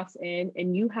 paragraphs in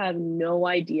and you have no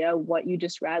idea what you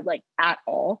just read, like at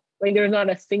all, like there's not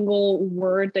a single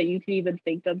word that you can even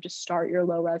think of to start your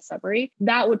low res summary,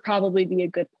 that would probably be a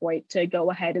good point to go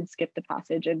ahead and skip the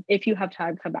passage. And if you have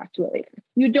time, come back to it later.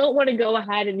 You don't want to go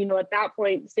ahead and, at that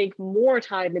point, sink more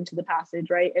time into the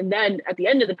passage, right? And then at the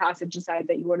end of the passage, decide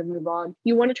that you want to move on.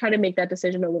 You want to try to make that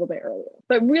decision a little bit earlier,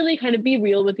 but really kind of be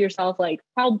real with yourself. Like,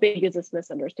 how big is this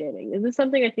misunderstanding? Is this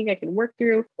something I think I can work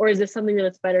through? Or is this something that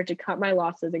it's better to cut my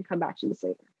losses and come back to this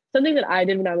later? Something that I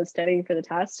did when I was studying for the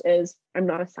test is I'm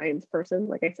not a science person.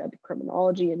 Like I said,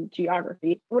 criminology and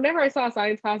geography. Whenever I saw a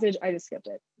science passage, I just skipped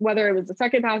it. Whether it was the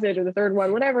second passage or the third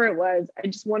one, whatever it was, I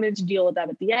just wanted to deal with that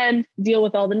at the end, deal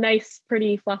with all the nice,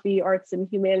 pretty, fluffy arts and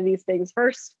humanities things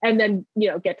first, and then,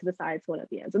 get to the science one at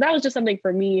the end. So that was just something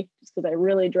for me, just because I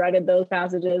really dreaded those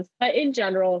passages. But in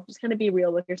general, just kind of be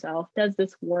real with yourself. Does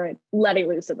this warrant letting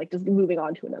loose and just moving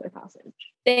on to another passage?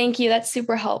 Thank you. That's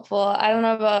super helpful. I don't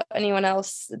know about anyone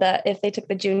else that if they took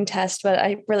the June test, but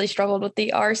I really struggled with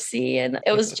the RC and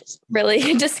it was just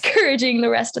really discouraging the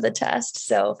rest of the test.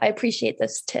 So I appreciate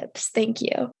those tips. Thank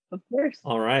you. Of course.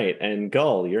 All right. And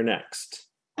Gull, you're next.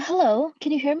 Hello,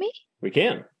 can you hear me? We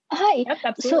can. Hi. Yep,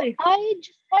 absolutely. So I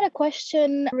just had a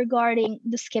question regarding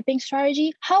the skipping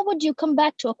strategy. How would you come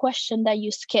back to a question that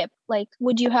you skip? Like,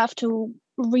 would you have to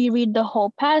reread the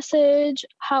whole passage?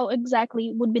 How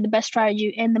exactly would be the best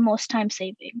strategy and the most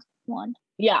time-saving one?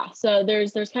 Yeah, so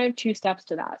there's kind of two steps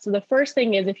to that. So the first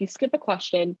thing is if you skip a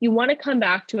question, you want to come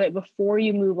back to it before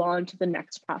you move on to the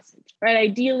next passage, right?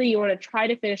 Ideally, you want to try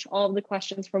to finish all of the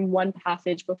questions from one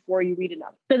passage before you read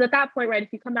another. Because at that point, right,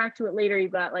 if you come back to it later,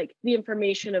 you've got like the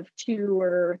information of 2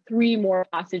 or 3 more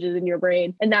passages in your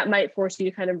brain, and that might force you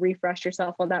to kind of refresh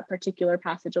yourself on that particular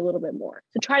passage a little bit more.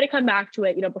 So try to come back to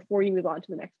it, before you move on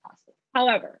to the next passage.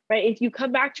 However, right, if you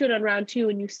come back to it on round 2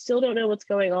 and you still don't know what's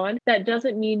going on, that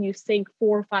doesn't mean you sink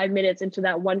 4 or 5 minutes into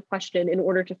that one question in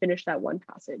order to finish that one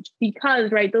passage.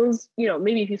 Because, right, those,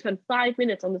 maybe if you spend 5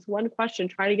 minutes on this one question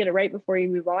trying to get it right before you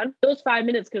move on, those 5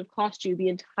 minutes could have cost you the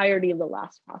entirety of the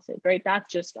last passage, right?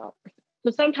 That's just not worth it. So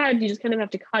sometimes you just kind of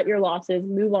have to cut your losses,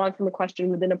 move on from a question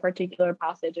within a particular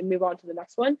passage and move on to the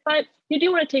next one. But you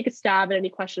do want to take a stab at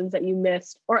any questions that you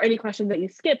missed or any questions that you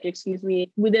skipped,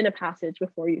 within a passage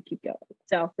before you keep going.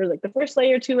 So there's like the first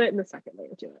layer to it and the second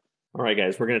layer to it. All right,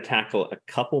 guys, we're going to tackle a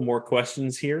couple more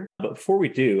questions here. But before we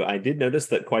do, I did notice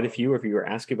that quite a few of you are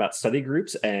asking about study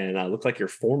groups, and it looked like you're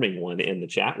forming one in the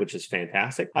chat, which is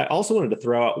fantastic. I also wanted to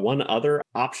throw out one other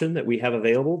option that we have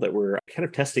available that we're kind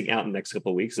of testing out in the next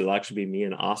couple of weeks. It'll actually be me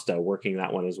and Asta working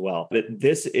that one as well. But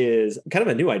this is kind of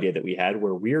a new idea that we had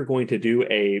where we are going to do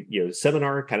a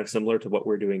seminar kind of similar to what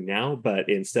we're doing now, but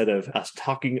instead of us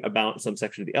talking about some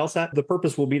section of the LSAT, the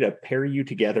purpose will be to pair you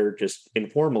together just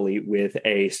informally with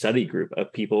a study group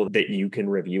of people that you can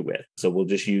review with. So we'll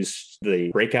just use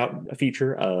the breakout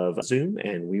feature of Zoom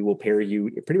and we will pair you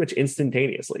pretty much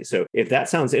instantaneously. So if that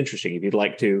sounds interesting, if you'd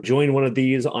like to join one of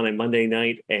these on a Monday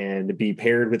night and be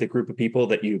paired with a group of people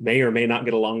that you may or may not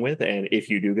get along with, and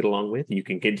if you do get along with, you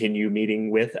can continue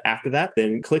meeting with after that,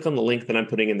 then click on the link that I'm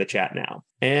putting in the chat now.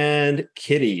 And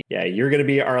Kitty, you're going to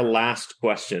be our last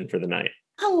question for the night.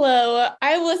 Hello.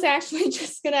 I was actually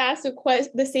just going to ask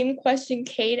the same question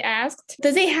Kate asked.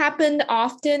 Does it happen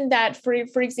often that, for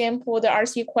example, the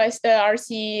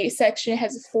RC section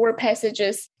has 4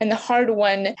 passages and the hard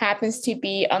one happens to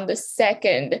be on the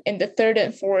second and the third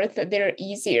and fourth, they're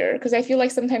easier? Because I feel like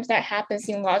sometimes that happens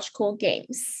in logical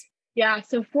games. Yeah,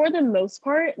 so for the most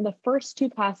part, the first 2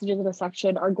 passages of the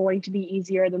section are going to be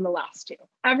easier than the last 2.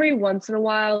 Every once in a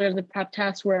while, there's a prep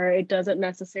test where it doesn't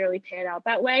necessarily pan out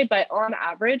that way, but on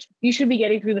average, you should be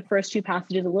getting through the first 2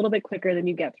 passages a little bit quicker than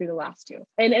you get through the last 2.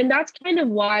 And that's kind of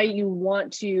why you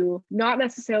want to not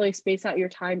necessarily space out your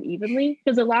time evenly,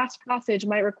 because the last passage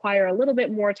might require a little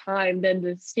bit more time than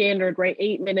the standard, right,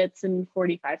 8 minutes and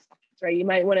 45 seconds. Right? You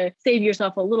might want to save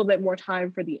yourself a little bit more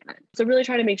time for the end. So really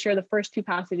try to make sure the first 2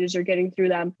 passages you're getting through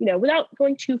them, without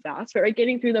going too fast, but right,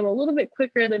 getting through them a little bit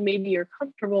quicker than maybe you're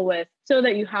comfortable with so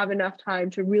that you have enough time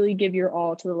to really give your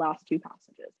all to the last 2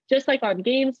 passages. Just like on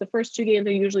games, the first 2 games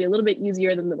are usually a little bit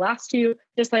easier than the last 2.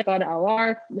 Just like on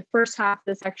LR, the first half of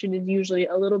the section is usually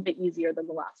a little bit easier than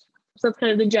the last half. So that's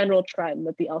kind of the general trend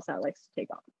that the LSAT likes to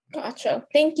take on. Gotcha.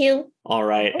 Thank you. All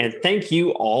right. And thank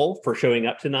you all for showing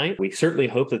up tonight. We certainly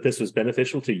hope that this was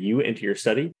beneficial to you and to your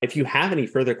study. If you have any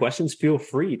further questions, feel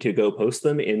free to go post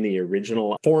them in the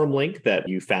original forum link that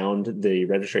you found the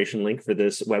registration link for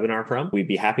this webinar from. We'd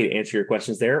be happy to answer your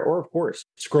questions there. Or, of course,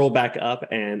 scroll back up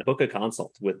and book a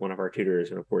consult with one of our tutors.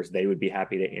 And, of course, they would be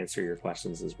happy to answer your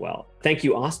questions as well. Thank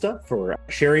you, Asta, for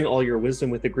sharing all your wisdom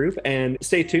with the group. And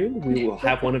stay tuned. We will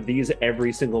have one of these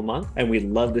every single month. And we'd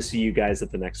love to see you guys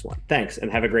at the next one. Thanks,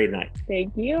 and have a great night.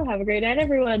 Thank you. Have a great night,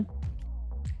 everyone.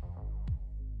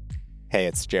 Hey,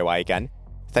 it's JY again.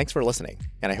 Thanks for listening,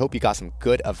 and I hope you got some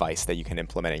good advice that you can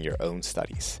implement in your own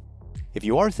studies. If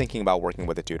you are thinking about working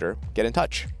with a tutor, get in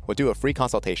touch. We'll do a free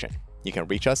consultation. You can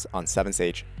reach us on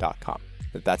 7sage.com.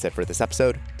 That's it for this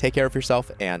episode. Take care of yourself,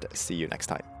 and see you next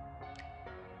time.